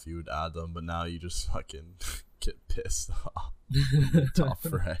went off, you would add them, but now you just fucking get pissed off. Top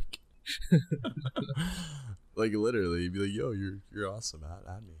wreck. Like literally, you'd be like, "Yo, you're awesome.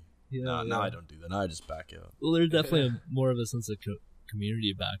 Add me." Yeah. Now I don't do that. Now I just back out. Well, there's definitely more of a sense of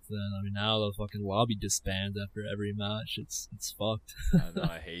community back then. I mean, now the fucking lobby disbands after every match. It's fucked. I know,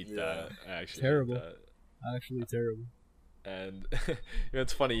 I hate that. I actually terrible. hate that. Actually terrible. And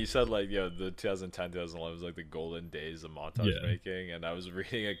it's funny, you said like, the 2010 2011 was like the golden days of montage making, and I was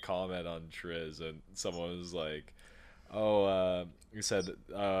reading a comment on Triz, and someone was like, You said,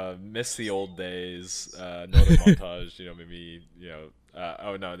 miss the old days. Know the montage, maybe,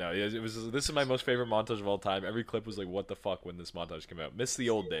 oh no, it was. This is my most favorite montage of all time. Every clip was like, "What the fuck?" When this montage came out, miss the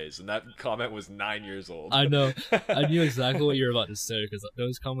old days, and that comment was 9 years old. I know. I knew exactly what you were about to say because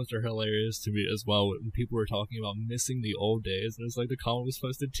those comments are hilarious to me as well. When people were talking about missing the old days, and it's like the comment was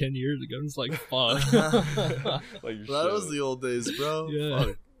posted 10 years ago. And it's like, fuck. Like, that was the old days, bro. Yeah.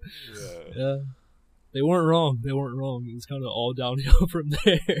 Fuck. Yeah. They weren't wrong. It was kind of all downhill from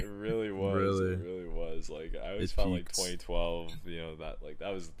there. It really was. Really? It really was. Like, I always It found peaked. like 2012,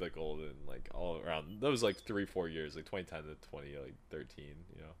 that was the golden, like, all around. That was like 3-4 years, like 2010 to 2013.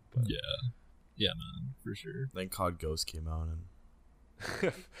 But Yeah, man, for sure. Then COD Ghost came out,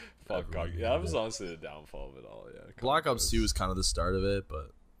 and fuck God. Yeah, that was honestly the downfall of it all. Yeah. Black Ops 2 was kind of the start of it,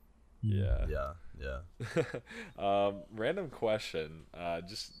 but Yeah. Random question.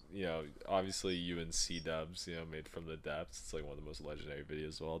 Just, obviously you and C-Dubs, made from the depths. It's like one of the most legendary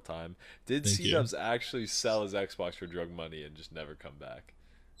videos of all time. Did Thank you. C-Dubs actually sell his Xbox for drug money and just never come back?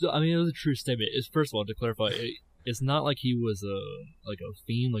 So I mean, it was a true statement. It's, first of all, to clarify, it's not like he was a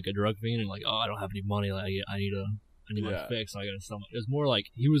fiend, like a drug fiend, and like, oh, I don't have any money, like I need my fix, so I gotta sell my. It was more like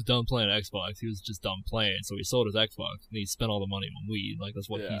he was done playing Xbox. He was just done playing, so he sold his Xbox and he spent all the money on weed. Like that's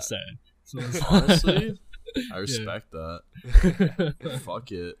what he said. So honestly, I respect that.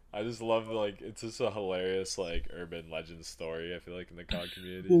 Fuck it. I just love, like, it's just a hilarious, like, urban legend story, I feel like, in the COD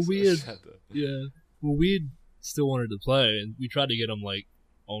community. Well, we still wanted to play, and we tried to get him like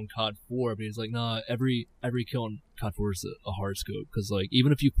on COD 4, but he's like, nah, every kill on COD 4 is a hard scope, because like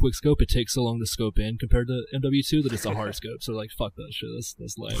even if you quick scope, it takes so long to scope in compared to MW2 that it's a hard scope. So like, fuck that shit.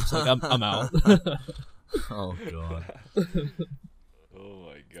 That's lame. So like, I'm out. Oh god. Oh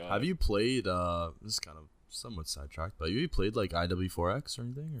my god. Have you played? This is kind of somewhat sidetracked, but have you played like IW4X or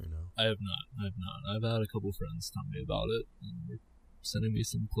anything, or no? I have not. I've had a couple friends tell me about it, and they're sending me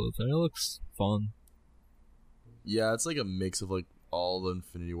some clips, and it looks fun. Yeah, it's like a mix of like all the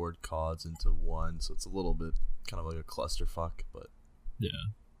Infinity Ward CODs into one, so it's a little bit kind of like a clusterfuck. But yeah,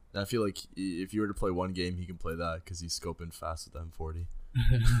 and I feel like if you were to play one game, he can play that because he's scoping fast with the M40.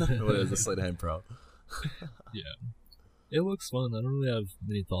 What is the Slate Hand Pro? Yeah, it looks fun. I don't really have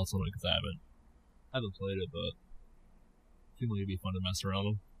many thoughts on it because I haven't played it, but it seems like it'd be fun to mess around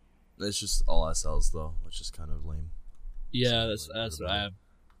with. It's just all SLs though, which is kind of lame. Yeah, that's what I have.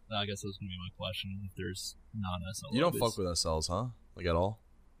 I guess that's gonna be my question. If there's non-SL, you don't fuck with SLs, huh? Like at all?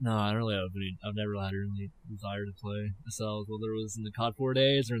 No, I don't really have any. I've never had any desire to play SLs, whether it was in the COD 4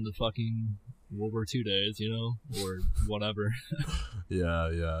 days or in the fucking World War II days, or whatever.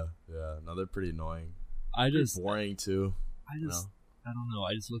 Yeah. No, they're pretty annoying. They're boring too. I don't know.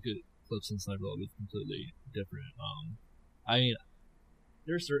 I just look at clips and Sniper Lobby completely different. I mean,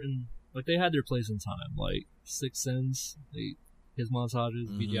 there's certain, like, they had their place in time, like Six Sins, his montages,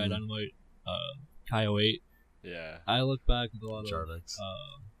 BGI Dynamite, Kyo 8. Yeah. I look back with a lot Jarvix.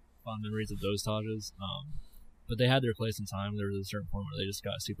 of fond memories of those Tages, but they had their place in time. There was a certain point where they just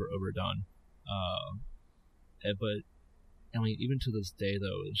got super overdone. But I mean, even to this day,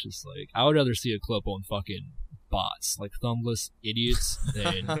 though, it's just like, I would rather see a clip on fucking bots, like thumbless idiots,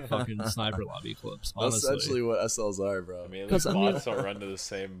 than fucking Sniper Lobby clips. Honestly. That's essentially what SLs are, bro. I mean, at least bots don't run to the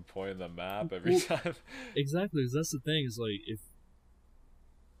same point in the map every time. Exactly, because that's the thing, is like,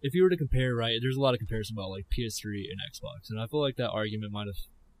 if you were to compare, right, there's a lot of comparison about like PS3 and Xbox, and I feel like that argument might have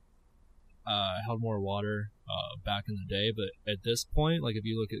held more water back in the day, but at this point, like, if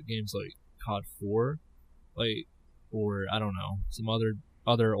you look at games like COD 4, like, or I don't know, some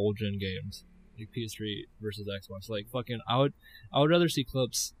other old gen games like PS3 versus Xbox, like, fucking, I would rather see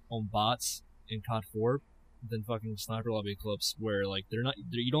clips on bots in COD 4 than fucking Sniper Lobby clips where, like,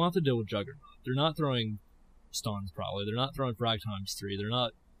 you don't have to deal with Juggernaut. They're not throwing stuns, probably. They're not throwing frag times 3.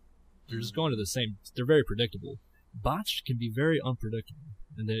 They're just going to the same. They're very predictable. Bots can be very unpredictable,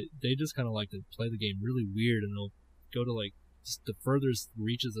 and they just kind of like to play the game really weird, and they'll go to like just the furthest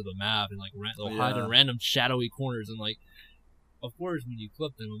reaches of the map, and like they'll hide in random shadowy corners, and like, of course, when you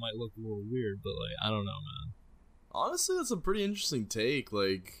clip them, it might look a little weird, but like, I don't know, man. Honestly, that's a pretty interesting take,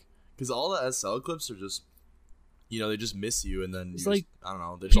 like, because all the SL clips are just, they just miss you, and then I don't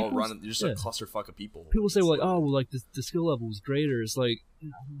know, they just all run. You're just a clusterfuck of people. People say, well, like, oh, well, like the skill level is greater. It's like, I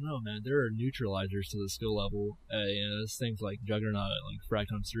don't know, man. There are neutralizers to the skill level. It's things like Juggernaut, like Frag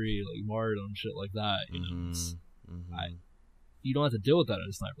Times 3, like Mario and shit like that. You don't have to deal with that in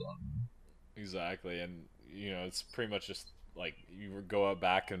a Sniper Lobby. Exactly, and it's pretty much just like you go out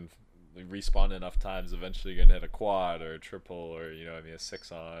back and respawn enough times, eventually you're gonna hit a quad or a triple or a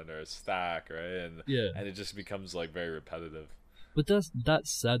 6-on or a stack, right? And it just becomes like very repetitive. But that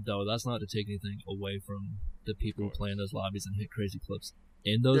said, though, that's not to take anything away from the people who play in those lobbies and hit crazy clips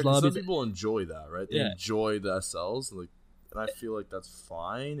in those lobbies. Some people enjoy that, right? They enjoy the SLs, like, and I feel like that's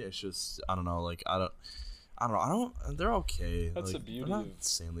fine. It's just I don't know, like I don't. They're okay. That's like, the beauty they're not of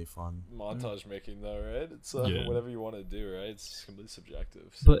insanely fun. montage making, though, right? It's whatever you want to do, right? It's completely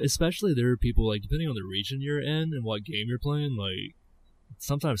subjective. So. But especially there are people, like, depending on the region you're in and what game you're playing, like,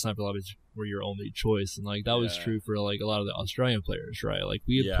 sometimes sniper lobbies were your only choice, and like that was true for like a lot of the Australian players, right? Like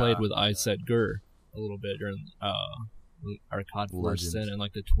we had played with Iset Gur a little bit during our COD first stint in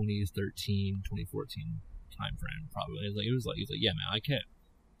like the 2013, 2014 time frame, probably. He was like, yeah, man, I can't.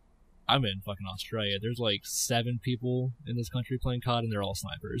 I'm in fucking Australia. There's like 7 people in this country playing COD, and they're all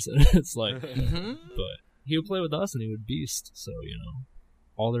snipers. And it's like, but he would play with us, and he would beast. So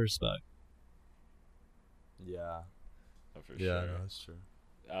all the respect. Yeah. Oh, for yeah, sure. No, that's true.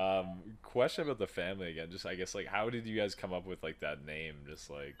 Question about the family again. Just I guess like how did you guys come up with like that name? Just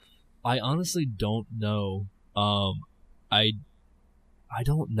like I honestly don't know. I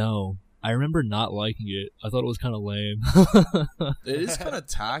don't know. I remember not liking it. I thought it was kind of lame. It is kind of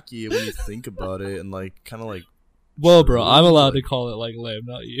tacky when you think about it, and like kind of like. Well, bro, I'm allowed to call it like lame,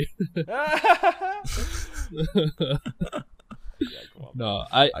 not you. Yeah, come on. No,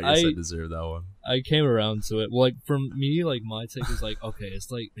 I guess I deserve that one. I came around to it. Well, like for me, like my take was like, okay,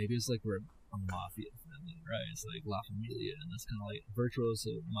 it's like maybe it's like we're a mafia family, right? It's like La Familia, and that's kind of like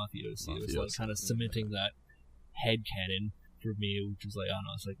virtuoso mafiosi. It was like kind of cementing that headcanon for me, which was like, I don't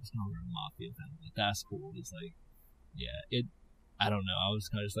know, it's like it's not we're a mafia family. Like, that's cool. It's like, yeah, I don't know. I was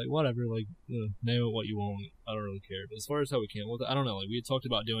kind of just like, whatever, like name it what you want. I don't really care. But as far as how we came with it, I don't know. Like we had talked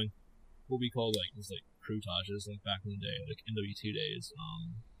about doing what we called like this like crewtages, like back in the day, like NW2 days,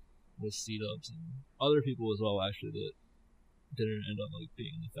 with seat-ups and other people as well, actually, that didn't end up like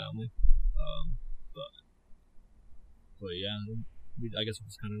being in the family. But yeah, I guess we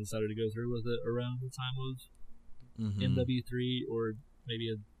just kind of decided to go through with it around the time of NW3, or maybe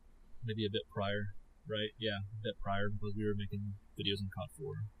a bit prior, right? Yeah, a bit prior, because we were making videos in COD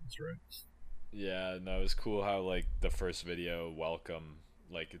 4. That's right. Yeah, no, it was cool how like the first video, Welcome,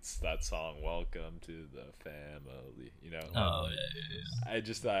 like it's that song, Welcome to the Family, Oh, yeah.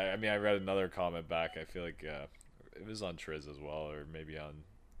 I mean, I read another comment back. I feel like it was on Triz as well, or maybe on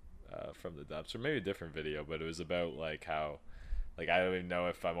From the Depths, or maybe a different video, but it was about like how, like, I don't even know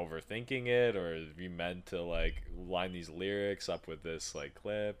if I'm overthinking it, or if you meant to like line these lyrics up with this like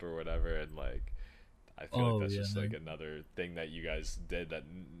clip or whatever, and like I feel like that's just like another thing that you guys did that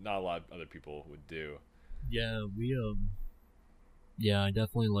not a lot of other people would do. Yeah, we yeah, I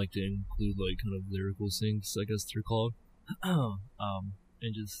definitely like to include like kind of lyrical syncs, I guess they're called.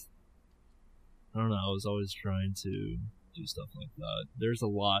 And just I don't know, I was always trying to do stuff like that. There's a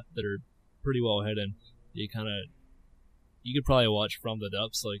lot that are pretty well hidden. You could probably watch From the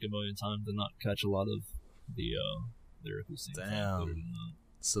Depths like a million times and not catch a lot of the lyrical syncs. Damn.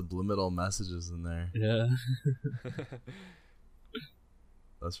 Subliminal messages in there. Yeah.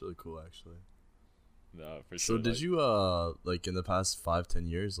 That's really cool, actually. No, for sure. So did you like in the past 5-10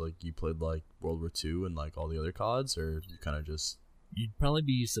 years, like you played like World War II and like all the other CODs, or you kind of just? You'd probably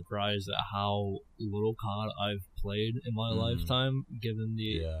be surprised at how little COD I've played in my lifetime, given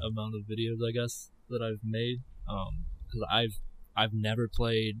the amount of videos I guess that I've made. Because I've never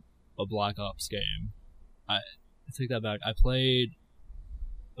played a Black Ops game. I take that back. I played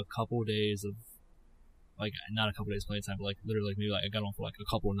a couple days of, like, not a couple days playing time, but like literally like maybe like I got on for like a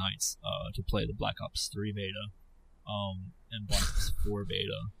couple of nights to play the Black Ops 3 beta, and Black Ops 4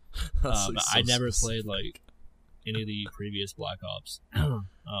 beta. But so I never played like any of the previous Black Ops.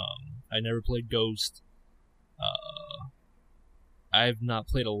 I never played Ghost. I've not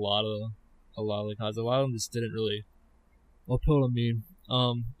played a lot of the CODs. A lot of them just didn't really appeal to me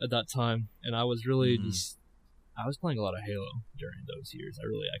at that time, and I was really I was playing a lot of Halo during those years.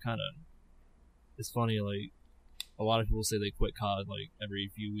 It's funny, like, a lot of people say they quit COD, like, every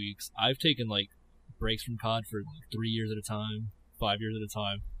few weeks. I've taken, like, breaks from COD for, like, 3 years at a time, 5 years at a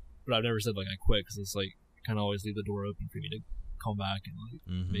time, but I've never said, like, I quit, because it's, like, kind of always leave the door open for me to come back and, like,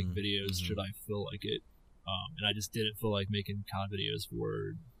 make videos should I feel like it. And I just didn't feel like making COD videos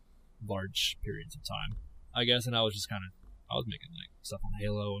for large periods of time, I guess, and I was making, like, stuff on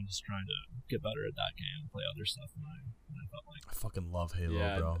Halo and just trying to get better at that game and play other stuff, and I felt like... I fucking love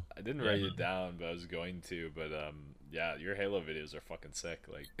Halo, bro. I didn't write it down, but I was going to, but, yeah, your Halo videos are fucking sick,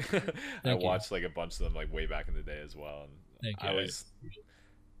 like, I watched, like, a bunch of them, like, way back in the day as well, and I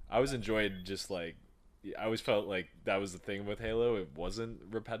always enjoyed just, like, I always felt like that was the thing with Halo. It wasn't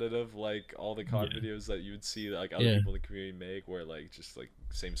repetitive like all the COD videos that you would see like other people in the community make, where like just like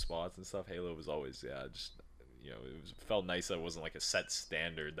same spots and stuff. Halo was always just it felt nice that it wasn't like a set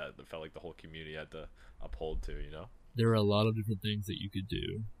standard that it felt like the whole community had to uphold to. There are a lot of different things that you could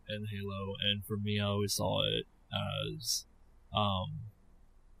do in Halo, and for me, I always saw it as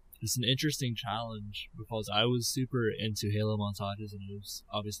it's an interesting challenge because I was super into Halo montages and I was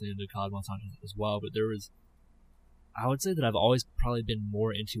obviously into COD montages as well, but I would say that I've always probably been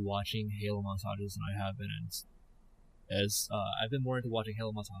more into watching Halo montages than I have been I've been more into watching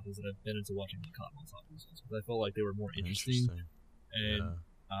Halo montages than I've been into watching the COD montages because I felt like they were more interesting. And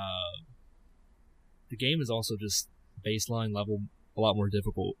the game is also just baseline level a lot more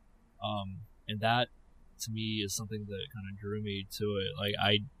difficult. And that to me is something that kind of drew me to it. Like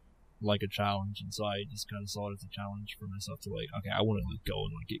I like a challenge, and so I just kind of saw it as a challenge for myself to like, okay, I want to like go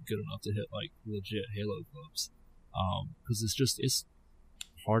and like get good enough to hit like legit Halo clubs. Because it's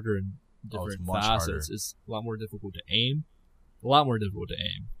harder in different facets. It's a lot more difficult to aim.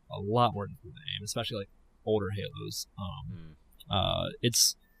 Especially like older Halos.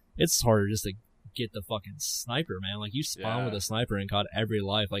 It's harder just to get the fucking sniper, man. Like you spawn with a sniper in COD every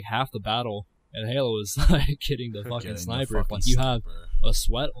life. Like half the battle in Halo is like getting the fucking sniper. If like you have a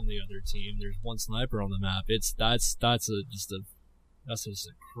sweat on the other team, there's one sniper on the map. That's just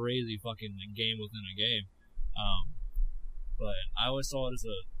a crazy fucking game within a game. But I always saw it as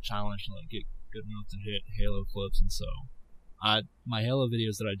a challenge to like get good enough to hit Halo clips, and so my Halo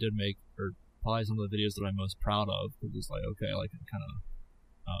videos that I did make are probably some of the videos that I'm most proud of. Because it's like, okay, like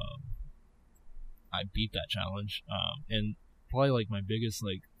I beat that challenge. And probably like my biggest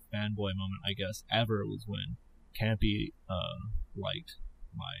like fanboy moment, I guess, ever was when Campy liked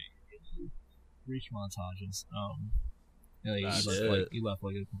my Reach montages. And he left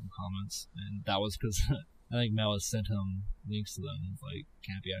like a couple comments, and that was because I think Mel has sent him links to them, and like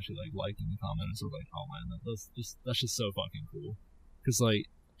Campy actually like liked them in the comments. So like, oh man, that's just so fucking cool. Because like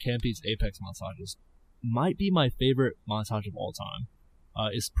Campy's Apex montages might be my favorite montage of all time.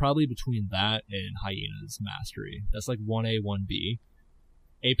 It's probably between that and Hyena's Mastery. That's like 1A, 1B.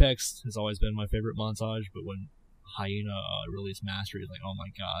 Apex has always been my favorite montage, but when Hyena released Mastery, like, oh my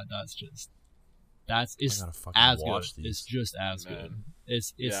god, it's as good. It's just as good.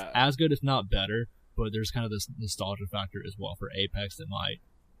 It's as good, if not better. But there's kind of this nostalgia factor as well for Apex that might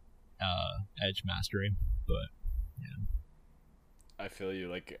edge Mastery. But yeah. I feel you.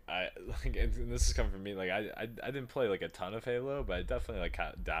 And this is coming from me. Like, I didn't play like a ton of Halo, but I definitely like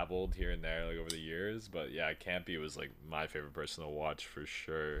dabbled here and there like over the years. But yeah, Campy was like my favorite person to watch for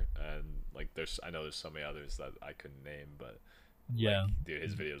sure. And like, I know there's so many others that I couldn't name, but yeah, like, dude,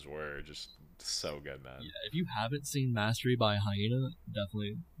 his videos were just so good, man. Yeah, if you haven't seen Mastery by Hyena,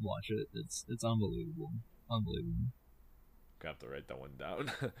 definitely watch it. It's unbelievable. Gonna have to write that one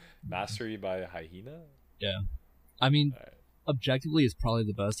down. Mastery by Hyena. Yeah, I mean. Objectively, it's probably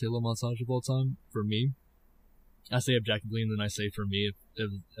the best Halo montage of all time for me. I say objectively, and then I say for me,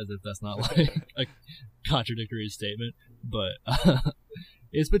 as if that's not like a contradictory statement. But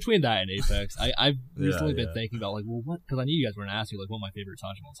it's between that and Apex. I've recently been thinking about like, well, what? Because I knew you guys were gonna ask me like what my favorite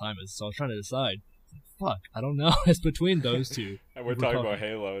montage of all time is, so I was trying to decide. Fuck, I don't know. It's between those two. And we're talking about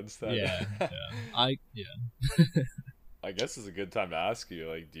Halo instead. Yeah. I guess it's a good time to ask you,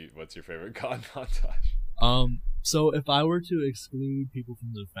 like, what's your favorite COD montage? So if I were to exclude people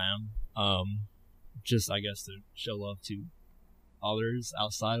from the fam, just I guess to show love to others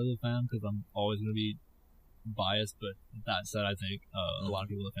outside of the fam, because I'm always going to be biased, but that said, I think a lot of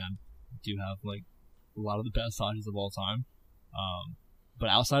people in the fam do have like a lot of the best montages of all time. But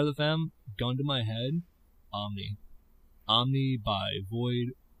outside of the fam, gun to my head, Omni by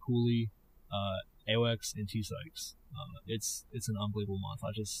Void, Cooley, AOX, and T-Sykes. It's an unbelievable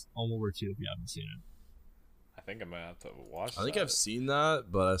montage. It's on World War II if you haven't seen it. I think I might have to watch I think I've seen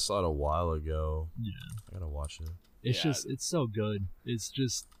that, but I saw it a while ago. Yeah. I gotta watch it. It's so good. It's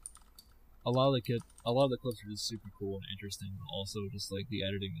just a lot of the clips are just super cool and interesting, but also just like the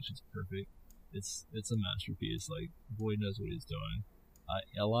editing is just perfect. It's a masterpiece. Like, Boyd knows what he's doing.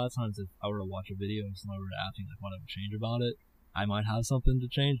 A lot of times if I were to watch a video and someone were to ask me like what I would change about it, I might have something to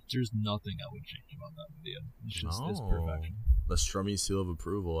change. There's nothing I would change about that video. It's just it's perfection. The Strummy seal of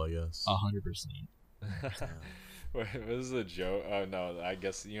approval, I guess. 100%. Wait, was the joke? Oh no, I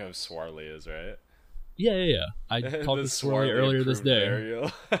guess you know who Swarley is, right? Yeah. I talked to Swarley earlier this day.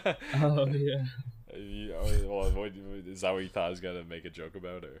 Oh yeah. Is that what you thought I was gonna make a joke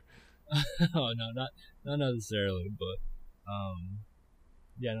about, or? Oh no, not necessarily, but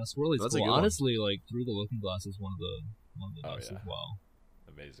yeah, no, Swirly's That's cool. Honestly, like Through the Looking Glass is one of the best as well.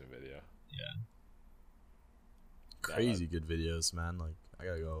 Amazing video. Yeah. Crazy good videos, man. Like, I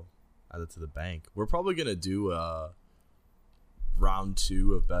gotta go add it to the bank. We're probably gonna do round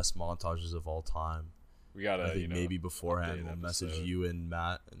 2 of best montages of all time, We gotta, I think maybe beforehand we'll message you and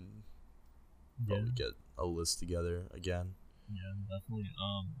Matt and probably get a list together again. Yeah, definitely.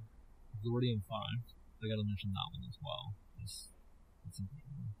 Zordium 5. I gotta mention that one as well. It's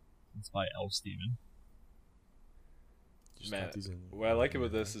by L. Steven. Man, what I like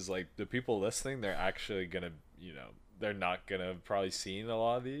about this is like the people listening, they're actually gonna, they're not gonna probably seen a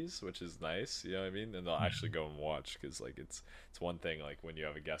lot of these, which is nice. You know what I mean? And they'll actually go and watch, because like it's one thing like when you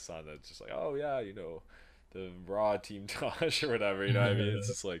have a guest on that's just like, oh yeah, the raw team Tosh or whatever. You know what I mean? It's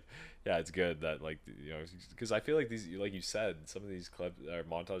just like, yeah, it's good that like because I feel like these, like you said, some of these clips or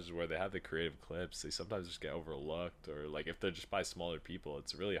montages where they have the creative clips, they sometimes just get overlooked, or like if they're just by smaller people,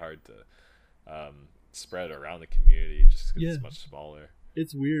 it's really hard to spread around the community just because it's much smaller.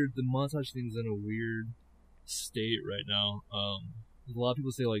 It's weird. The montage thing's in a weird state right now. A lot of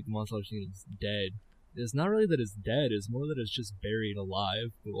people say like the montage thing is dead. It's not really that it's dead, it's more that it's just buried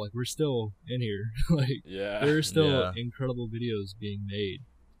alive, but like we're still in here. Like there are still incredible videos being made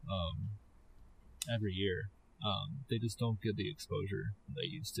every year. They just don't get the exposure they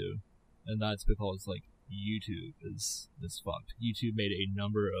used to, and that's because like YouTube is fucked. YouTube made a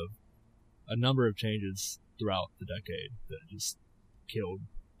number of changes throughout the decade that just killed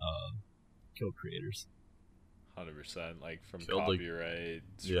creators. 100%, like from copyright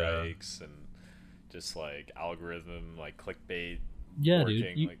strikes and just like algorithm, like clickbait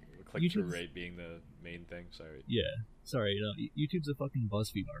working, dude. Like click-through rate being the main thing. Sorry, YouTube's a fucking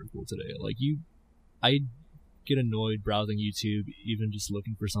BuzzFeed article today. Like I get annoyed browsing YouTube, even just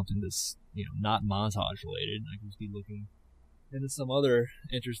looking for something that's not montage related. I can just be looking into some other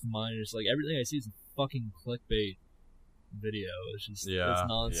interest of mine. It's like everything I see is a fucking clickbait video. It's just it's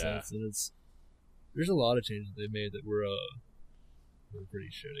nonsense, and there's a lot of changes they made that were pretty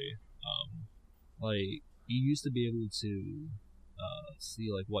shitty. Like you used to be able to see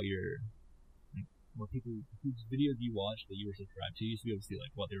like what people whose videos you watched that you were subscribed to. You used to be able to see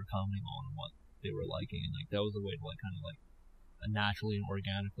like what they were commenting on and what they were liking, and like that was a way to like kind of like naturally and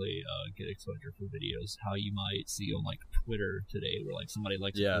organically get exposure for videos. How you might see on like Twitter today, where like somebody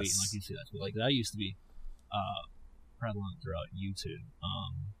likes a tweet and like you see that tweet. Like that used to be prevalent throughout YouTube.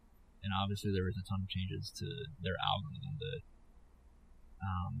 And obviously there was a ton of changes to their algorithm that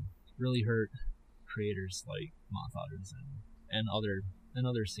really hurt creators like montages and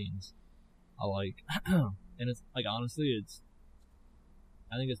other scenes alike. And it's like honestly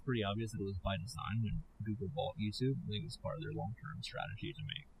I think it's pretty obvious that it was by design when Google bought YouTube. I think it was part of their long-term strategy to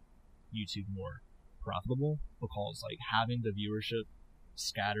make YouTube more profitable, because like having the viewership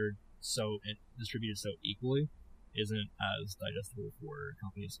scattered and distributed so equally isn't as digestible for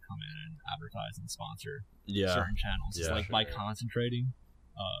companies to come in and advertise and sponsor certain channels. It's like by concentrating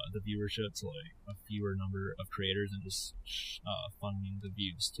the viewership to like a fewer number of creators and just funding the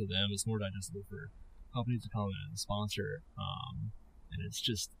views to them, it's more digestible for companies to come in and sponsor. And it's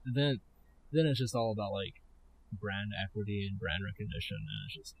just then it's just all about like brand equity and brand recognition, and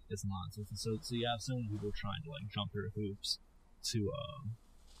it's nonsense. And so you have so many people trying to like jump through hoops to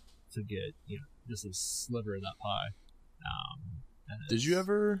get just a sliver of that pie. Did you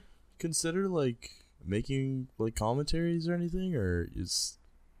ever consider like making like commentaries or anything, or is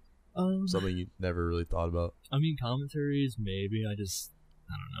something you never really thought about? I mean, commentaries maybe. I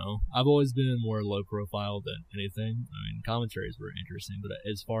don't know. I've always been more low profile than anything. I mean, commentaries were interesting, but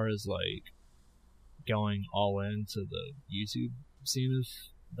as far as like going all into the YouTube scene,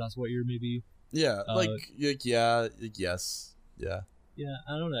 if that's what you're maybe yes. Yeah,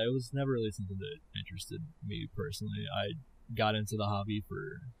 I don't know. It was never really something that interested me personally. I got into the hobby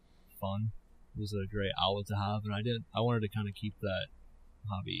for fun. It was a great outlet to have, and I wanted to kind of keep that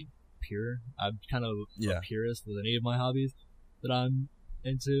hobby pure. I'm kind of a purist with any of my hobbies that I'm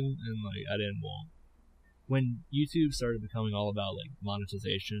into, and like I didn't want when YouTube started becoming all about like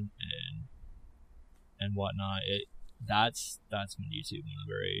monetization and whatnot. That's when YouTube went a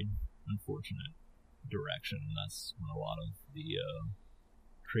very unfortunate direction, and that's when a lot of the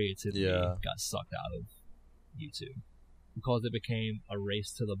creativity got sucked out of YouTube, because it became a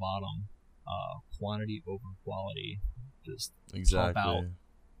race to the bottom, quantity over quality, just pump out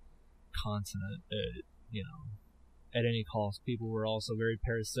content at any cost. People were also very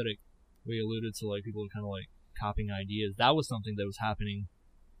parasitic. We alluded to like people kind of like copying ideas. That was something that was happening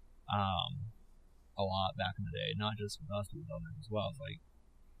a lot back in the day, not just with us, but with others as well. It's like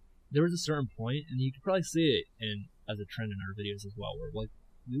there was a certain point, and you could probably see it as a trend in our videos as well, where like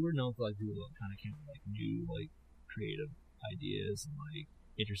we were known for like people that kind of came with like new like creative ideas and like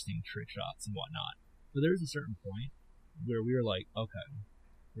interesting trick shots and whatnot. But there was a certain point where we were like, okay,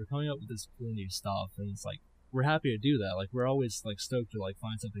 we're coming up with this cool new stuff, and it's like we're happy to do that. Like we're always like stoked to like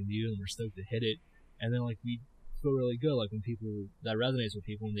find something new, and we're stoked to hit it. and then like we feel really good like when people that resonates with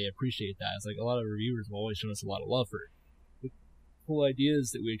people and they appreciate that. It's like a lot of reviewers have always shown us a lot of love for the cool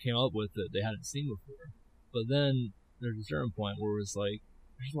ideas that we came up with that they hadn't seen before. But then there's a certain point where it's like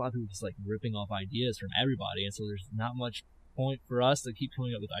there's a lot of people just like ripping off ideas from everybody, and so there's not much point for us to keep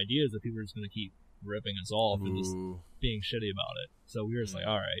coming up with ideas that people are just going to keep ripping us off and just being shitty about it. So we were just like,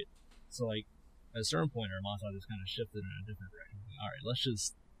 all right. So like at a certain point, our montage just kind of shifted in a different direction. Like, all right, let's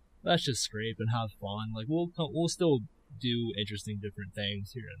just scrape and have fun. Like we'll still do interesting different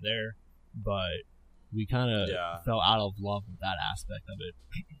things here and there, but we kind of fell out of love with that aspect of it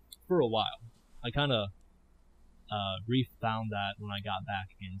for a while. I kind of refound that when I got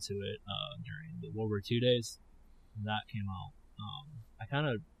back into it during the World War II days. When that came out, I kind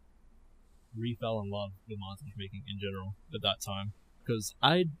of re-fell in love with montage making in general at that time, because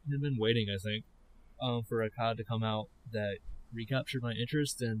I had been waiting, I think, for a COD to come out that recaptured my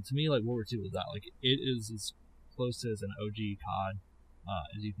interest, and to me, like, World War II was that. Like, it is as close to as an OG COD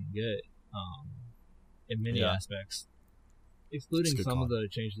as you can get, in many aspects, excluding some COD. of the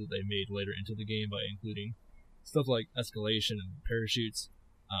changes that they made later into the game by including stuff like escalation and parachutes.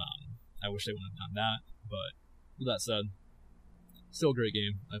 I wish they wouldn't have done that, but with that said, still a great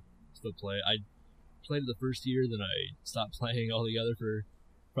game. I still play it. I played it the first year, then I stopped playing altogether for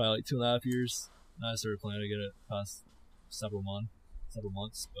probably like 2.5 years. And I started playing again it past several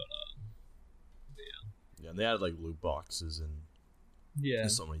months, but Yeah, and they had like loot boxes and yeah,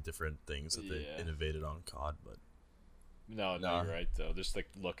 so many different things that they innovated on COD, but No, you're right though. Just like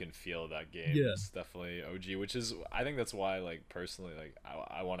look and feel of that game is definitely OG, which is I think that's why like personally like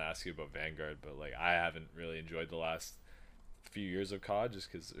I want to ask you about Vanguard, but like I haven't really enjoyed the last few years of COD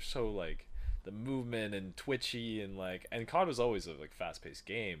just because they're so like the movement and twitchy and like, and COD was always a like fast paced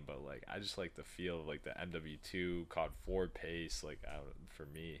game, but like I just like the feel of like the MW2 COD 4 pace like for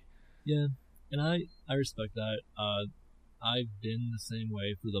me. Yeah, and I respect that. I've been the same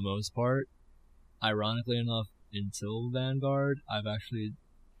way for the most part. Ironically enough, until Vanguard, I've actually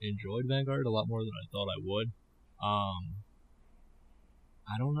enjoyed Vanguard a lot more than I thought I would. I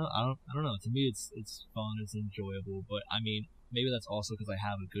don't know. I don't know. To me, it's fun. It's enjoyable. But I mean, maybe that's also because I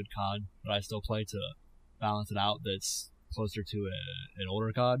have a good COD that I still play to balance it out. That's closer to an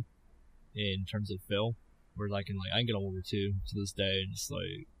older COD in terms of feel, where I can get on World War II to this day and just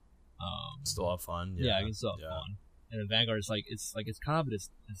like still have fun. Yeah, I can still have fun. And in Vanguard, it's COD, but it's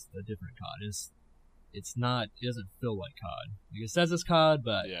a different COD. It's not. It doesn't feel like COD. Like it says it's COD,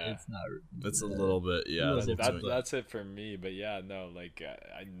 but it's not. It's a little bit. Yeah, that's it for me. But yeah, no, like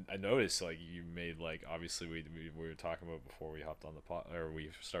I noticed like you made like obviously we were talking about before we hopped on the pot or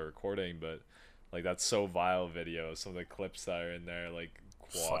we started recording, but like that's so vile video. Some of the clips that are in there, like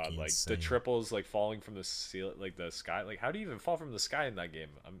quad, fucking like insane. the triples, like falling from the ceiling, like the sky. Like how do you even fall from the sky in that game?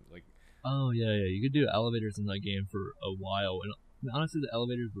 I'm like. Oh yeah. You could do elevators in that game for a while, and honestly, the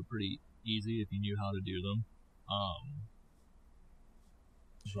elevators were pretty easy if you knew how to do them.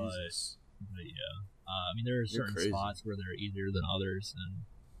 Jesus. But yeah, I mean there are certain spots where they're easier than others, and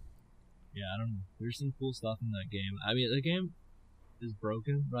yeah, I don't know. There's some cool stuff in that game. I mean, the game is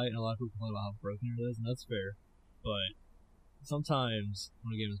broken, right? And a lot of people complain about how broken it is, and that's fair. But sometimes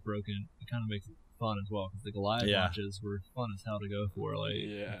when a game is broken, it kind of makes it fun as well, because the Goliath launches were fun as hell to go for,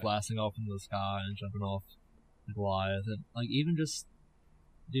 like blasting off into the sky and jumping off the Goliath, and like even just,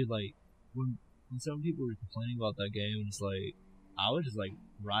 dude, like when some people were complaining about that game, it's like I was just like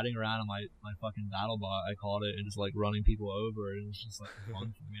riding around on my fucking battle bot, I called it, and just like running people over, and it's just like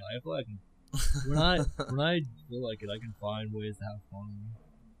fun for me. Like, I feel like when I feel like it, I can find ways to have fun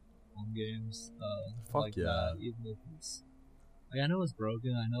games. Like that, even if it's like I know it's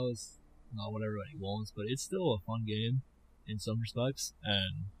broken, I know it's not what everybody wants, but it's still a fun game in some respects,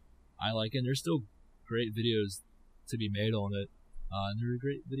 and I like it. And there's still great videos to be made on it. And there are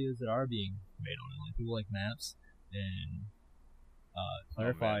great videos that are being made on it. Like people like Maps and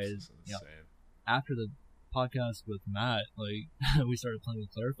Clarify. After the podcast with Matt, like we started playing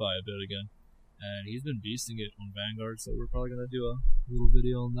with Clarify a bit again, and he's been beasting it on Vanguard. So we're probably gonna do a little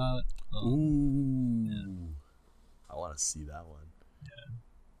video on that. I want to see that one.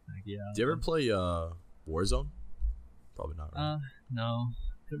 Yeah. Do you ever play Warzone? Probably not. Right? No,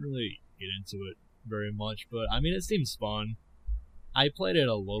 couldn't really get into it very much, but I mean, it seems fun. I played it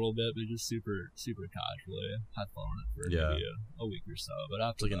a little bit, but just super casually. Had fun on it for maybe a week or so. But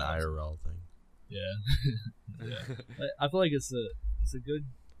after it's like an IRL thing. Yeah, yeah. I feel like it's a good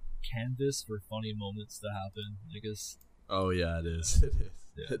canvas for funny moments to happen. I guess. Oh yeah, it is. It is.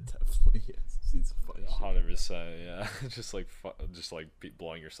 Yeah. It definitely is. Seen some funny shit. 100%. Yeah, just like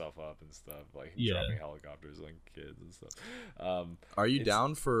blowing yourself up and stuff, like dropping helicopters on kids and stuff. Are you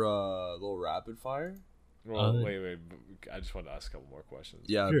down for a little rapid fire? Well, wait. I just want to ask a couple more questions.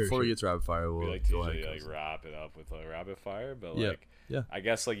 Yeah, Sure, before we get to rapid fire, We we'll like to go usually ahead. like wrap it up with a rapid fire, but Yeah, like, yeah. I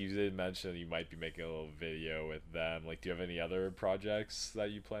guess like you did mention you might be making a little video with them. Like, do you have any other projects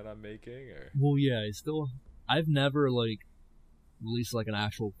that you plan on making, or? Well, yeah, I've never like released like an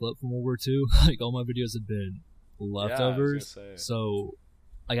actual clip from World War II. Like all my videos have been leftovers. Yeah, I was gonna say. So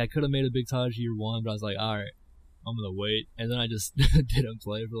like I could have made a big Taj year one, but I was like, all right, I'm gonna wait. And then I just didn't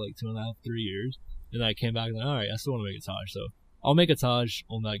play for like 2.5, 3 years. And then I came back and like, all right, I still want to make a Taj. So I'll make a Taj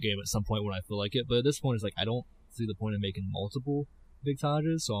on that game at some point when I feel like it. But at this point, it's like I don't see the point of making multiple big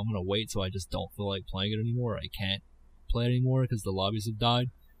Tajes. So I'm gonna wait till I just don't feel like playing it anymore. I can't play it anymore because the lobbies have died.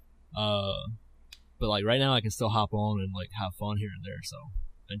 But like right now, I can still hop on and like have fun here and there. So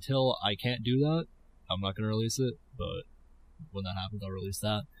until I can't do that, I'm not gonna release it. But when that happens, I'll release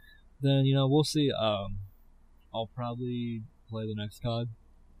that. Then we'll see. I'll probably play the next COD,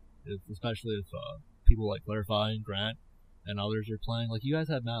 especially if people like Clarify and Grant and others are playing. Like you guys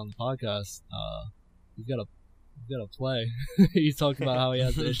had Matt on the podcast. He's got to play. He talked about how he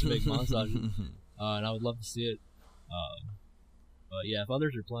has the itch to make montages, and I would love to see it. But yeah, if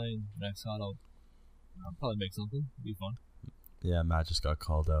others are playing next COD, I'll probably make something. It'd be fun. Yeah, Matt just got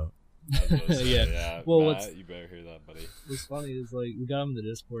called out. Yeah. Well, Matt, you better hear that, buddy. What's funny is like we got him in the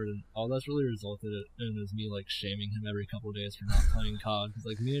Discord, and all that's really resulted in is me like shaming him every couple of days for not playing COD. Cause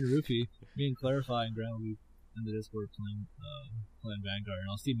like me and Clarify and Grant will be in the Discord playing Vanguard, and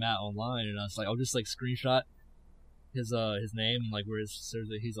I'll see Matt online, and I was like, I'll just like screenshot his name and like where it says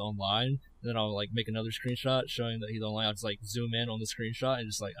that he's online, and then I'll like make another screenshot showing that he's online. I'll just like zoom in on the screenshot and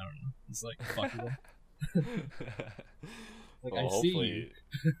just like I don't know, it's like fuck you. Like well, I see you.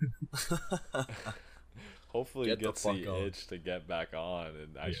 Hopefully Get he gets the the fuck on. itch to get back on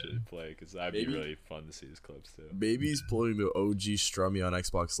and actually play, because that'd be really fun to see his clips too. Maybe he's pulling the OG Strummy on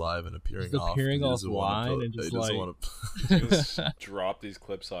Xbox Live and appearing Just off. appearing He off doesn't wanna line put- and just he doesn't like- wanna- He's gonna drop these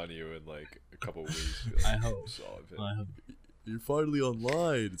clips on you in like a couple weeks. I hope. I hope. You're finally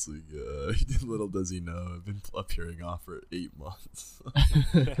online. It's like, little does he know, I've been appearing off for 8 months.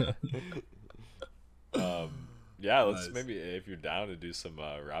 Yeah, let's Nice. maybe, if you're down, to do some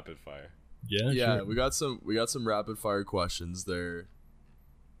rapid fire. Yeah, Yeah, sure. we got some rapid fire questions there.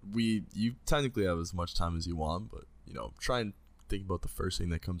 You technically have as much time as you want, but try and think about the first thing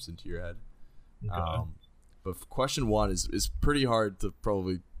that comes into your head. Okay. But question 1 is pretty hard to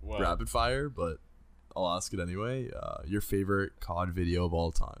probably Well, rapid fire, but I'll ask it anyway. Your favorite COD video of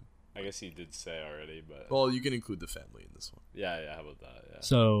all time? I guess he did say already, but Well, you can include the family in this one. yeah, how about that? Yeah.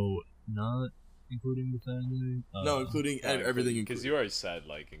 So not including the family. No, including everything. Because you already said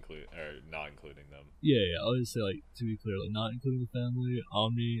like include or not including them. Yeah. I'll just say like to be clear, like not including the family.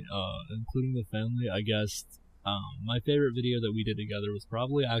 Omni, including the family. I guess my favorite video that we did together was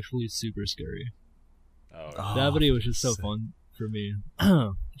probably actually Super Scary. Oh, That video was just so sick. fun for me.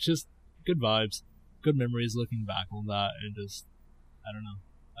 It's just good vibes, good memories looking back on that, and just I don't know.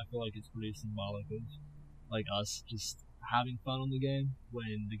 I feel like it's pretty symbolic of like us just having fun on the game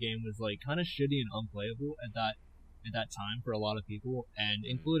when the game was like kind of shitty and unplayable at that time for a lot of people, and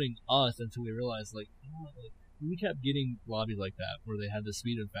including us, until we realized like, like we kept getting lobbies like that where they had the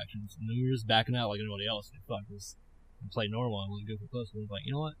speed infections, and then we were just backing out like anybody else. Like, fuck this. And play normal and go for clips. And we're like,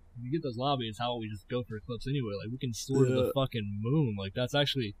 you know what? If we get those lobbies, how about we just go for clips anyway? Like we can soar to the fucking moon. Like it's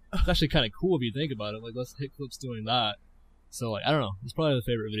actually kind of cool if you think about it. Like let's hit clips doing that. So like I don't know. It's probably the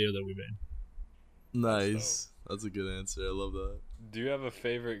favorite video that we made. Nice. That's a good answer. I love that. Do you have a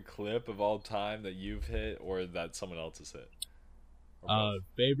favorite clip of all time that you've hit or that someone else has hit? Or both?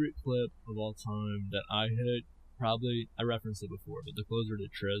 Favorite clip of all time that I hit, probably I referenced it before, but the closer to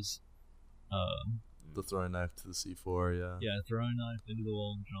Triz. The throwing knife to the C4, yeah. Yeah, throwing knife into the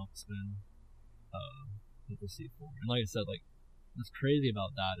wall and jump spin. With the C4. And like I said, like what's crazy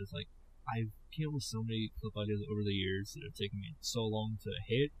about that is like I've came up with so many clip ideas over the years that have taken me so long to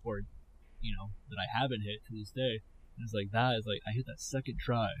hit, or that I haven't hit to this day. And it's like that is like I hit that second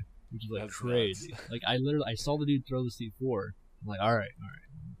try, which is like That's crazy. nuts. Like I saw the dude throw the C4. I'm like, all right,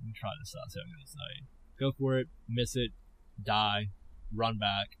 let me try this out. See how it goes. I go for it, miss it, die, run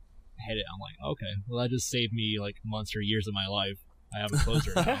back, hit it. I'm like, okay, well that just saved me like months or years of my life. I have a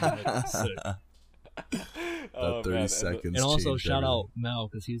closer now. Like, sick. That 30 seconds. And also changed shout everything. out Mel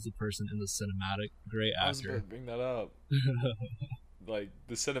because he's the person in the cinematic. Great I was actor. about to bring that up. like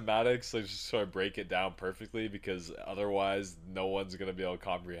the cinematics, like just sort of break it down perfectly because otherwise no one's gonna be able to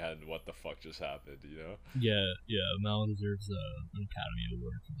comprehend what the fuck just happened. You know? Yeah. Mal deserves an Academy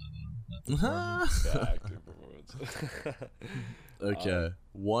Award for that Yeah, acting performance. Okay,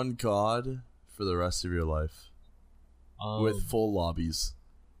 one COD for the rest of your life with full lobbies.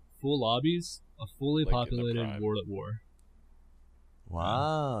 full lobbies, a fully Like in the populated prime. World at War.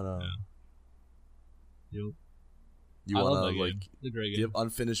 Wow. No. Yeah. Yep. You I want love to that like? game. It's a great Do game. you have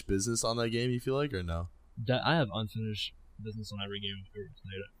unfinished business on that game? You feel like or no? I have unfinished business on every game I've ever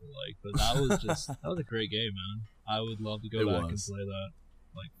played. I feel like, but that was just that was a great game, man. I would love to go It back and was. play that.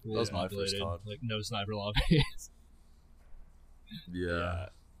 Like fully That was my first populated, COD. like no sniper lobbies. Yeah.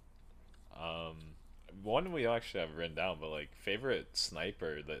 One we actually have written down, but like favorite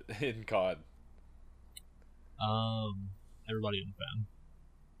sniper that in COD. Everybody in fan.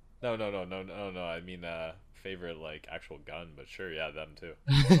 No. I mean, favorite like actual gun, but sure, yeah, them too.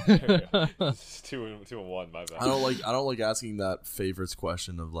 It's two and one. My bad. I don't like asking that favorites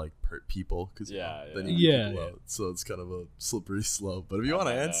question of like people because then you Yeah. get people out, so it's kind of a slippery slope. But if you want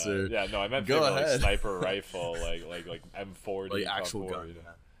to answer, yeah, no, I meant go favorite, like, ahead. sniper rifle, like M40, like actual gun. You know?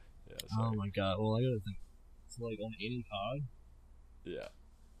 Yeah. Yeah, Oh sorry. my god! Well, I gotta think. It's like on any COD. Yeah.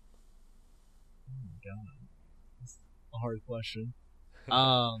 Oh my god, that's a hard question.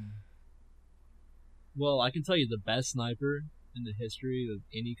 Well, I can tell you the best sniper in the history of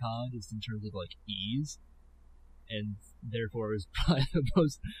any COD is in terms of like ease, and therefore it was probably the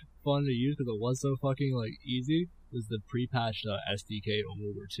most fun to use because it was so fucking like easy. Was the pre-patched SDK on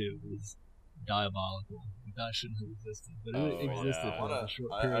World War II. It was diabolical. That shouldn't have existed, but it existed yeah. for a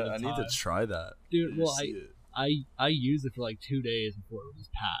short period of I time. need to try that. Dude, well, see it. I used it for like 2 days before it was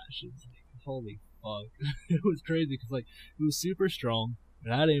patched. It was like, holy fuck. It was crazy because like it was super strong, it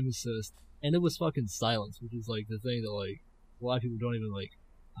had aim assist, and it was fucking silence, which is like the thing that like a lot of people don't even like,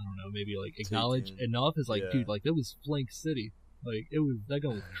 I don't know, maybe like acknowledge enough. Is like, dude, like that was Flank City. Like it was, that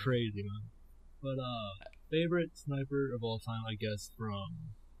gun was crazy, man. But favorite sniper of all time, I guess,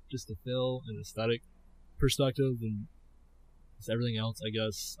 from just the feel and aesthetic perspective and just everything else, I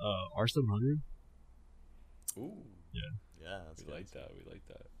guess, R700. Ooh. Yeah, that's We good. like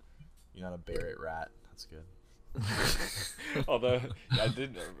that. You're not a Barrett rat. That's good. Although I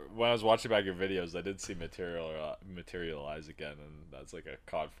did, when I was watching back your videos, I did see materialize again, and that's like a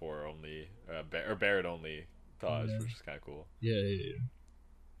COD 4 only, or Barrett only Taj, which is kind of cool. Yeah.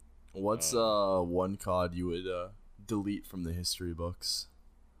 What's one COD you would delete from the history books?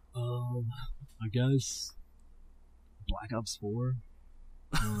 I guess Black Ops 4.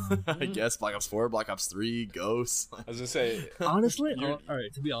 I guess Black Ops 4, Black Ops 3, Ghosts. I was gonna say, Honestly,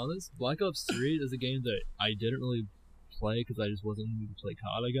 alright, to be honest, Black Ops 3 is a game that I didn't really play because I just wasn't able to play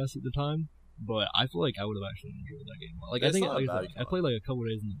COD, I guess, at the time. But I feel like I would have actually enjoyed that game. Like, I think I played like a couple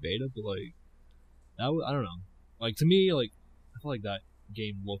days in the beta, but like, I don't know. Like, to me, like, I feel like that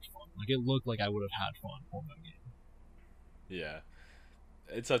game looked fun. Like, it looked like I would have had fun on that game. yeah,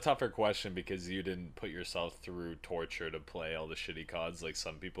 it's a tougher question because you didn't put yourself through torture to play all the shitty CODs like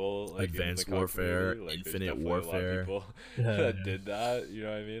some people, like Advanced in the COD Warfare, community. Like, there's Infinite definitely a lot of Warfare. people that did that. You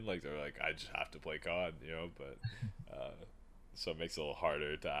know what I mean? Like they're like, I just have to play COD, you know. But so it makes it a little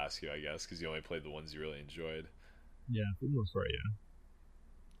harder to ask you, I guess, because you only played the ones you really enjoyed. Yeah, for the most part,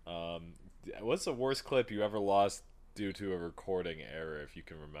 yeah. What's the worst clip you ever lost due to a recording error, if you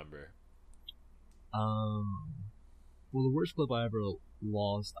can remember? Well, the worst clip I ever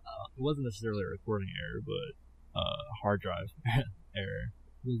lost, it wasn't necessarily a recording error, but hard drive error.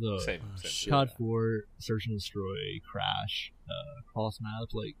 It was a Same. COD 4 Search and Destroy crash, cross map,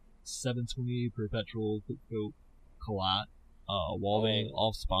 like 720 perpetual quickscope collat, wallbang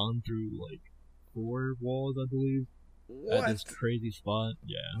off spawn through like 4 walls, I believe. At this crazy spot,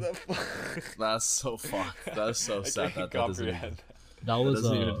 yeah. That's so fucked. That's so sad. Can't That doesn't even, comprehend. That was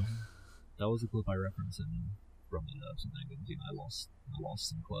doesn't even- that was a clip I referenced in from the dubs and things. You know, I lost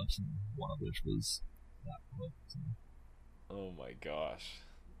some clips, and one of which was that clip. So, Oh my gosh,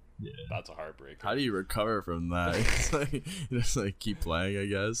 yeah. that's a heartbreaker. How do you recover from that? It's like, you just like keep playing, I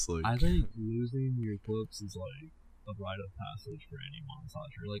guess. Like I think losing your clips is like a rite of passage for any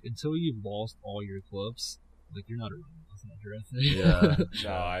montager. Like until you've lost all your clips, like you're not a real montager, I think. Yeah.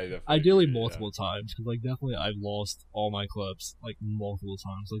 No, I definitely Ideally agree, multiple times, because like definitely I've lost all my clips like multiple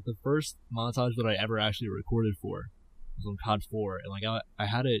times. Like the first montage that I ever actually recorded for was on COD 4, and like I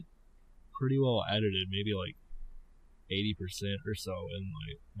had it pretty well edited, maybe like 80% or so, and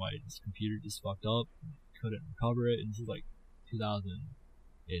like my computer just fucked up, and couldn't recover it. And this is like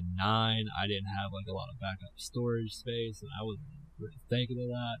 2009. I didn't have like a lot of backup storage space, and I wasn't really thinking of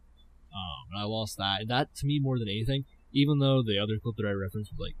that. And I lost that, and that to me more than anything, even though the other clip that I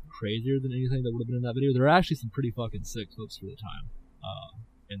referenced was like crazier than anything that would have been in that video, there are actually some pretty fucking sick clips for the time.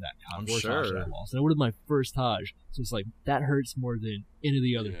 In that I'm Taj sure. that I lost, and it would have been my first Taj, so it's like that hurts more than any of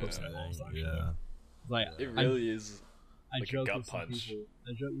the other clips that I lost. Actually, like it really is. I like joke a gut with some punch. people.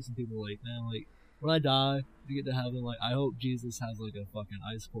 I joke with some people like, man, like when I die, to get to heaven, like I hope Jesus has like a fucking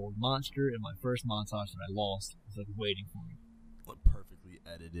ice cold monster in my first montage that I lost. It's like waiting for me. Like perfectly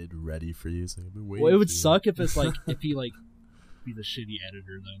edited, ready for you. So I've been waiting. Well, it would for you. suck if it's like if he like be the shitty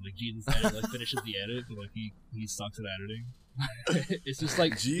editor though. Like Jesus finishes the edit, but like he sucks at editing. It's just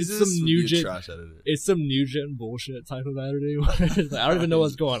like Jesus it's some would be new a gen. trash editor. It's some new gen bullshit type of editing. Like, I don't even know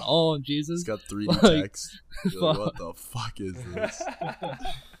what's going on. Jesus, It's got 3D Like, text. You're like, what the fuck is this?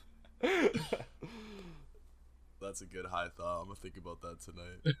 That's a good high thought. I'm gonna think about that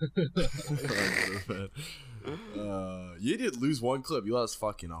tonight. You didn't lose one clip. You lost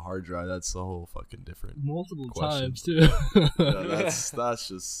fucking a hard drive. That's a whole fucking different multiple question. times too.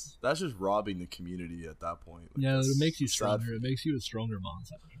 That's just robbing the community at that point. Like, Yeah, it that's makes you sad stronger. for It you. makes you a stronger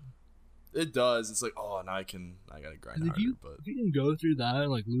montage. It does. It's like, oh, now I gotta grind harder. But If you can go through that and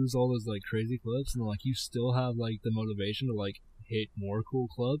like lose all those like crazy clips and like you still have like the motivation to like hit more cool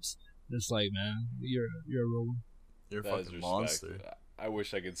clips, it's like, man, you're a real one. you're a That is fucking respect. monster. I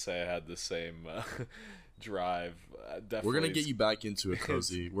wish I could say I had the same drive. Definitely, We're gonna get you back into it,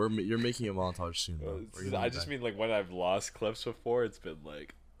 Cozy. You're making a montage soon. Bro. I just mean like when I've lost clips before, it's been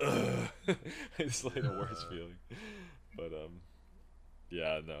like, ugh. It's like the worst feeling. But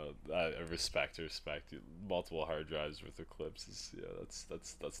yeah, no, I respect. Multiple hard drives worth of clips is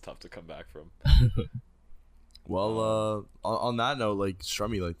that's tough to come back from. Well, on that note, like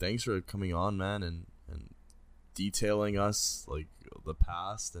Strummy, like thanks for coming on, man, and detailing us like the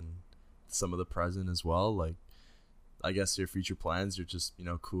past and some of the present as well. Like, I guess your future plans, you're just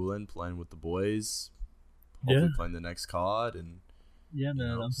cooling, playing with the boys, hopefully playing the next COD, and yeah,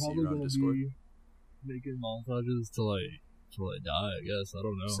 man, I'm see you probably around gonna Discord. be making montages till I die. I guess I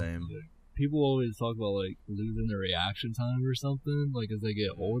don't know. Same. Like, people always talk about like losing their reaction time or something, like as they get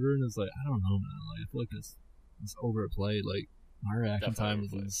older, and it's like I don't know, man. Like I feel like it's overplayed. Like my reaction time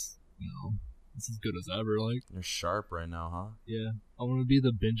is it's as good as ever. Like You're sharp right now, huh? yeah, I want to be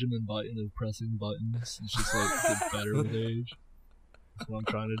the Benjamin Button of pressing buttons. It's just like get better with age. That's what I'm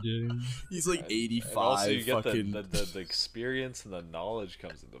trying to do. He's like 85. And also, you get fucking the experience and the knowledge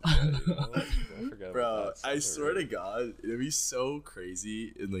comes into play. Like, don't forget bro. about that. I swear to God, it'd be so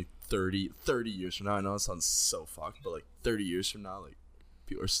crazy in like 30 years from now. I know it sounds so fucked, but like 30 years from now, like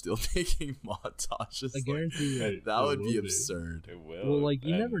people are still making montages. I guarantee you, Like, that it would will be absurd. It will. Well, like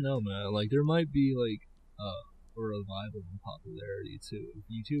you and never know, man. Like there might be like a revival in popularity too. If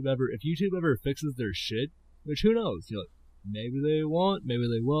YouTube ever fixes their shit, which who knows? You know, maybe they won't, maybe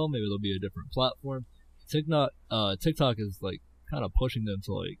they will, maybe there'll be a different platform. TikTok is like kind of pushing them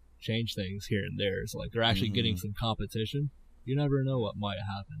to like change things here and there. So like they're actually getting some competition. You never know what might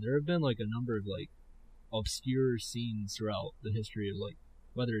happen. There have been like a number of like obscure scenes throughout the history of like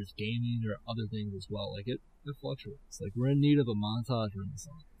whether it's gaming or other things as well. Like it fluctuates. Like we're in need of a montage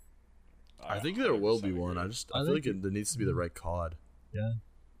renaissance. I think there will be 100% one. agree. I feel like there needs to be the right COD.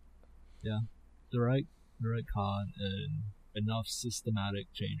 Yeah, the right COD and enough systematic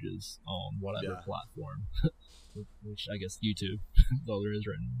changes on whatever platform, which I guess YouTube, all there is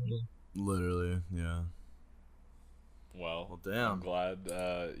right in the middle. Literally, yeah. Well, damn. I'm glad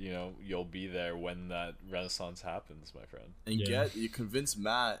you'll be there when that renaissance happens, my friend. And you convince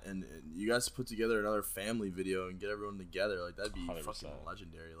Matt and you guys put together another family video and get everyone together. Like that'd be 100%. fucking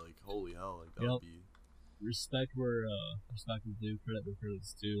legendary. Like holy hell, like that would be. Respect where respect is due, credit where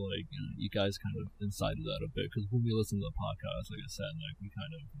credit's due. Like you guys kind of incited that a bit because when we listen to the podcast, like I said, like we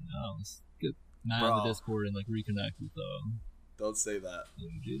kind of let's get Matt in the Discord and like reconnect with Don't say that.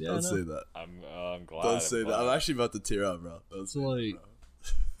 Yeah, Don't say that. I'm glad. Don't say that. I'm actually about to tear up, bro. Don't say that,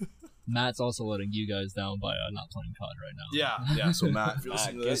 bro. Matt's also letting you guys down by not playing COD right now. Yeah. So Matt, if you're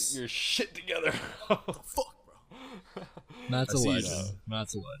listening to get this, your shit together. what the fuck, bro? Matt's a I see legend.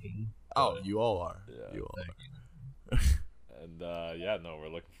 Matt's a legend. Oh, you all are. Yeah. You all Thank are. you. And we're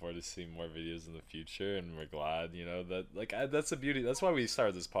looking forward to seeing more videos in the future, and we're glad, that that's the beauty. That's why we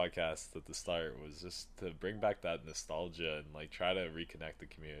started this podcast at the start, was just to bring back that nostalgia and like try to reconnect the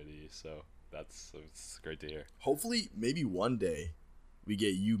community. So it's great to hear. Hopefully, maybe one day we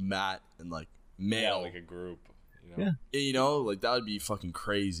get you, Matt, and like male, like a group. Yeah. Like that would be fucking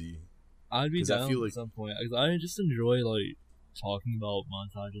crazy. I'd be 'Cause I down feel at like- some point. I just enjoy like talking about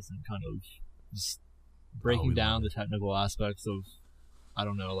montages and kind of just breaking we down love the technical aspects of I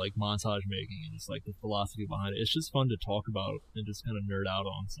don't know, like montage making and just like the philosophy behind it. It's just fun to talk about and just kind of nerd out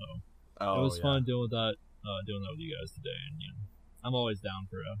on. So it was fun doing that doing that with you guys today, and I'm always down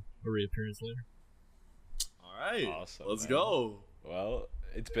for a reappearance later. All right, Awesome, let's man. go. Well,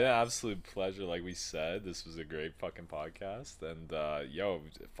 it's been an absolute pleasure. Like we said, this was a great fucking podcast. And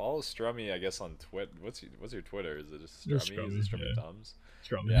follow Strummy, I guess, on Twitter. What's your Twitter? Is it just Strummy? Is it Strummy Tums?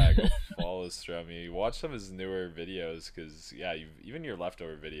 Strummy. Yeah, go follow Strummy. Watch some of his newer videos, because even your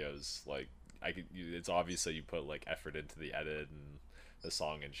leftover videos, like it's obvious that you put like effort into the edit and the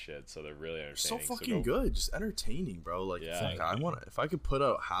song and shit, so they're really entertaining. So fucking good, just entertaining, bro. Like, Yeah. if I could put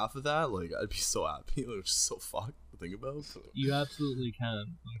out half of that, like, I'd be so happy. Like, it's so fucked to think about. You absolutely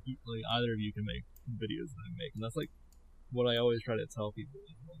can. Like either of you can make videos that I make, and that's like what I always try to tell people.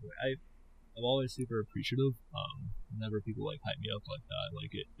 I'm always super appreciative. Whenever people like hype me up like that,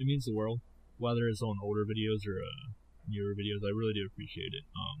 like it means the world. Whether it's on older videos or newer videos, I really do appreciate it.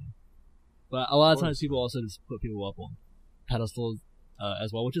 But a lot of times people also just put people up on pedestals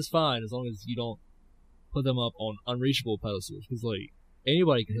as well, which is fine as long as you don't put them up on unreachable pedestals. Because like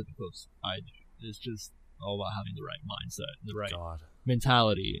anybody can hit the post. I do. It's just all about having the right mindset, the right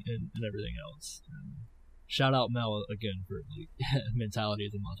mentality, and everything else. And shout out Mel again for like mentality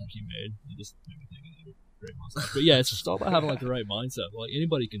as a montage he made. It just made me think of a great montage. But yeah, it's just all about having like the right mindset. Like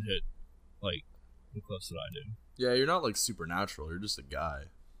anybody can hit like the clips that I do. Yeah, you're not like supernatural. You're just a guy.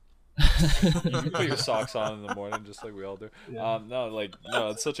 You put your socks on in the morning, just like we all do. Yeah.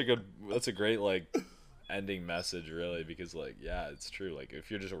 That's a great like ending message, really, because like it's true. Like if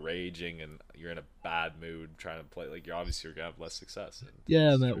you're just raging and you're in a bad mood trying to play, like you're gonna have less success. And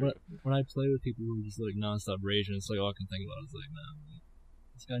yeah, man. When I play with people who are just like nonstop raging, it's like all I can think about is like, man,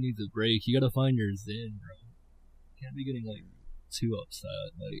 this guy needs a break. You gotta find your zen, bro. You can't be getting like too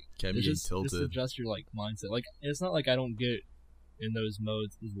upset. Like can't be just tilted. Just adjust your like mindset. Like it's not like I don't get in those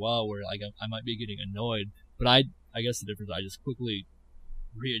modes as well, where like I might be getting annoyed, but I guess the difference, I just quickly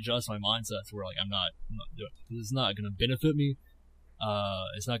readjust my mindset to where like I'm not doing it, because it's not gonna benefit me.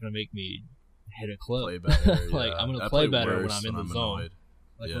 It's not gonna make me hit a clip. Play better. Like yeah. I'm gonna I play better when I'm in the zone. Annoyed.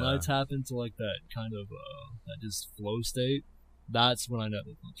 Like when I tap into like that kind of that just flow state, that's when I know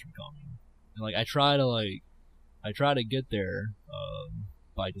the clips are coming. And like I try to get there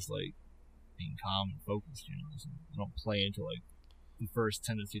by just like being calm and focused, so I don't play into like the first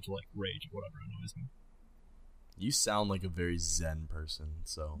tendency to like rage or whatever annoys me. You sound like a very zen person,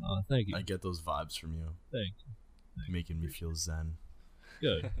 so thank you. I get those vibes from you. Thank you. Making me feel zen.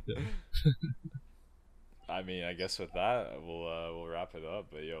 Good. I mean, I guess with that, we'll wrap it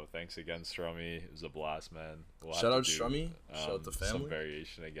up. But thanks again, Strummy. It was a blast, man. Shout out Strummy. Shout out the family. Some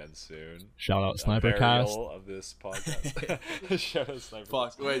variation again soon. Shout out Snipercast of this podcast. Shout out Snipercast.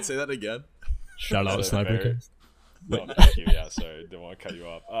 Fuck. Wait, say that again. Shout out Snipercast. No, thank you. Yeah, sorry, didn't want to cut you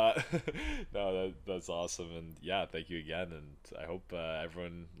off. No, that's awesome, and thank you again. And I hope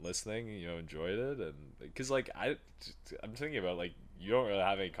everyone listening, enjoyed it. And because like I'm thinking about like you don't really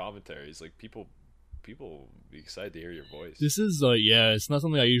have any commentaries. Like people be excited to hear your voice. This is it's not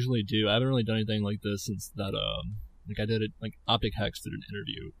something I usually do. I haven't really done anything like this since that like I did it, like Optic Hex did an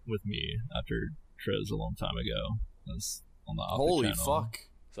interview with me after Triz a long time ago. That's on the Optic Holy channel. fuck!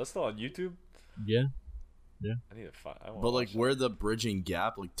 Is that still on YouTube? Yeah. I need to find. But like, we're the bridging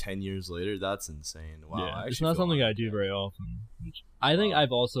gap like 10 years later. That's insane. Wow. Yeah, it's not something I do very often. Which I think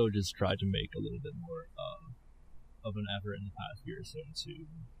I've also just tried to make a little bit more of an effort in the past year or so to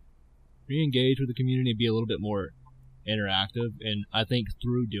re-engage with the community and be a little bit more interactive. And I think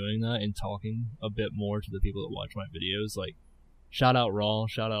through doing that and talking a bit more to the people that watch my videos, like shout out Raw,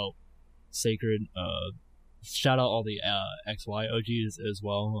 shout out Sacred, shout out all the XY OGs as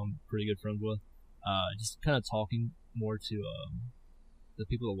well. I'm pretty good friends with. Just kind of talking more to the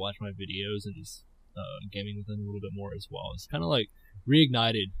people that watch my videos and just gaming with them a little bit more as well. It's kind of like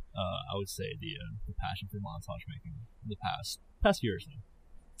reignited, I would say, the passion for montage making in the past year or so.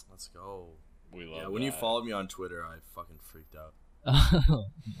 Let's go. We love when that. you followed me on Twitter, I fucking freaked out.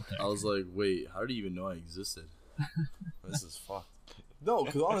 I was like, wait, how do you even know I existed? This is fucked. No,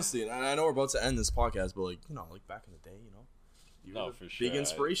 because honestly, and I know we're about to end this podcast, but like, like back in the day, you were for sure. big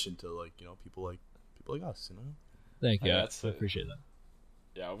inspiration to like, people like us, Thank you. Yeah, I appreciate that.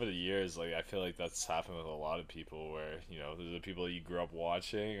 Yeah, over the years, like I feel like that's happened with a lot of people where, there's the people you grew up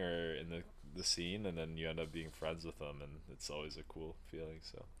watching or in the scene, and then you end up being friends with them, and it's always a cool feeling.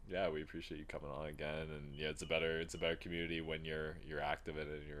 So yeah, we appreciate you coming on again, and it's a better community when you're active in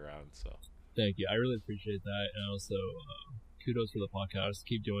it and you're around. So thank you. I really appreciate that, and also kudos for the podcast.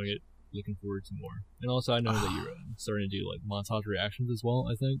 Keep doing it. Looking forward to more. And also, I know that you're starting to do like montage reactions as well.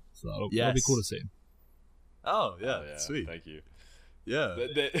 I think so. That'll be cool to see. Oh yeah, sweet. Thank you. Yeah.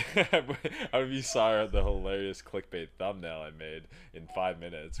 I would be sorry at the hilarious clickbait thumbnail I made in 5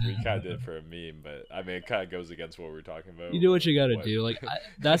 minutes. We kind of did it for a meme, but I mean, it kind of goes against what we were talking about. You do what you got to do. Like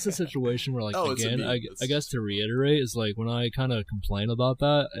that's the situation where, like, Oh, it's a again, meme. I guess to reiterate is like when I kind of complain about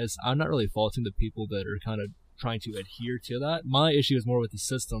that, is I'm not really faulting the people that are kind of trying to adhere to that. My issue is more with the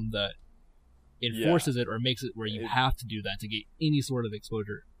system that enforces it or makes it where you have to do that to get any sort of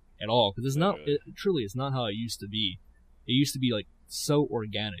exposure at all. Because it's not, truly, it's not how it used to be. It used to be like so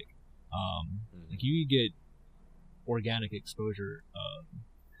organic. Like you could get organic exposure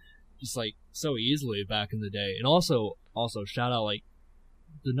just like so easily back in the day. And also shout out, like,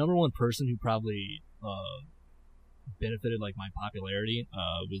 the number one person who probably benefited like my popularity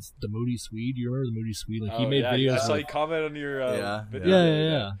was the Moody Swede. You remember the Moody Swede? Like he made videos. I saw you comment on your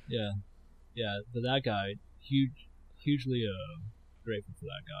video. Yeah. But that guy, hugely grateful for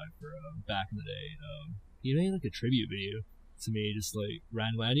that guy for back in the day. He made like a tribute video to me, just like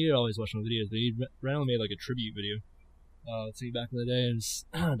randomly. I knew he'd always watch my videos, but he randomly made like a tribute video to me back in the day,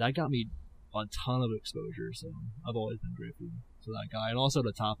 and that got me a ton of exposure. So I've always been grateful for that guy, and also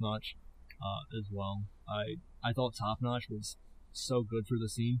to Top Notch as well. I thought Top Notch was so good for the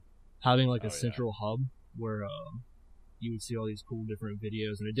scene, having like a central hub where you would see all these cool different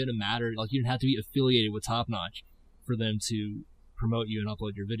videos, and it didn't matter, like you didn't have to be affiliated with Top Notch for them to promote you and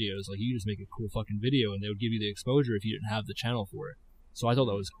upload your videos. Like you just make a cool fucking video and they would give you the exposure if you didn't have the channel for it. So I thought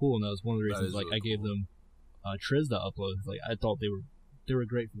that was cool, and that was one of the reasons like really I gave them Triz to upload. Like I thought they were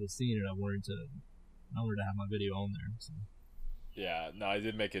great for the scene, and I wanted to have my video on there. So. Yeah, no, I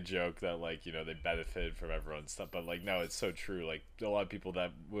did make a joke that, like, you know, they benefited from everyone's stuff, but like, no, it's so true. Like, a lot of people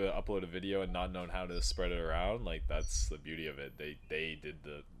that will upload a video and not knowing how to spread it around, like, that's the beauty of it. They did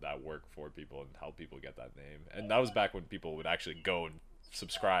that work for people and help people get that name, and that was back when people would actually go and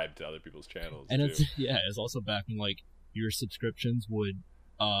subscribe to other people's channels. And too. It's also back when like your subscriptions would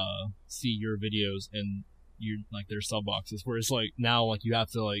see your videos and your like their sub boxes, where it's like now like you have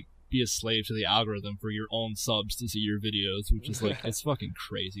to like be a slave to the algorithm for your own subs to see your videos, which is like it's fucking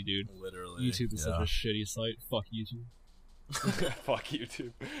crazy, dude. Literally, YouTube is such a shitty site. Fuck YouTube. Fuck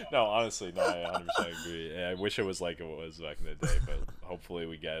YouTube. No, honestly, no, I 100% agree. I wish it was like it was back in the day, but hopefully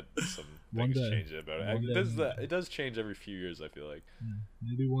we get some things changing about it. It does change every few years, I feel like. Yeah,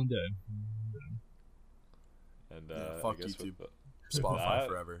 maybe one day. And fuck YouTube. Spotify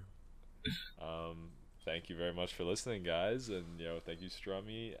forever. Thank you very much for listening, guys, and thank you,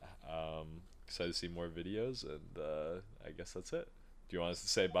 Strummy. Excited to see more videos, and I guess that's it. Do you want us to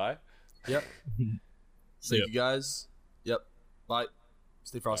say bye? Yep. Thank you, guys. Yep. Bye.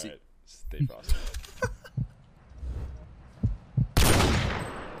 Stay frosty. All right. Stay frosty.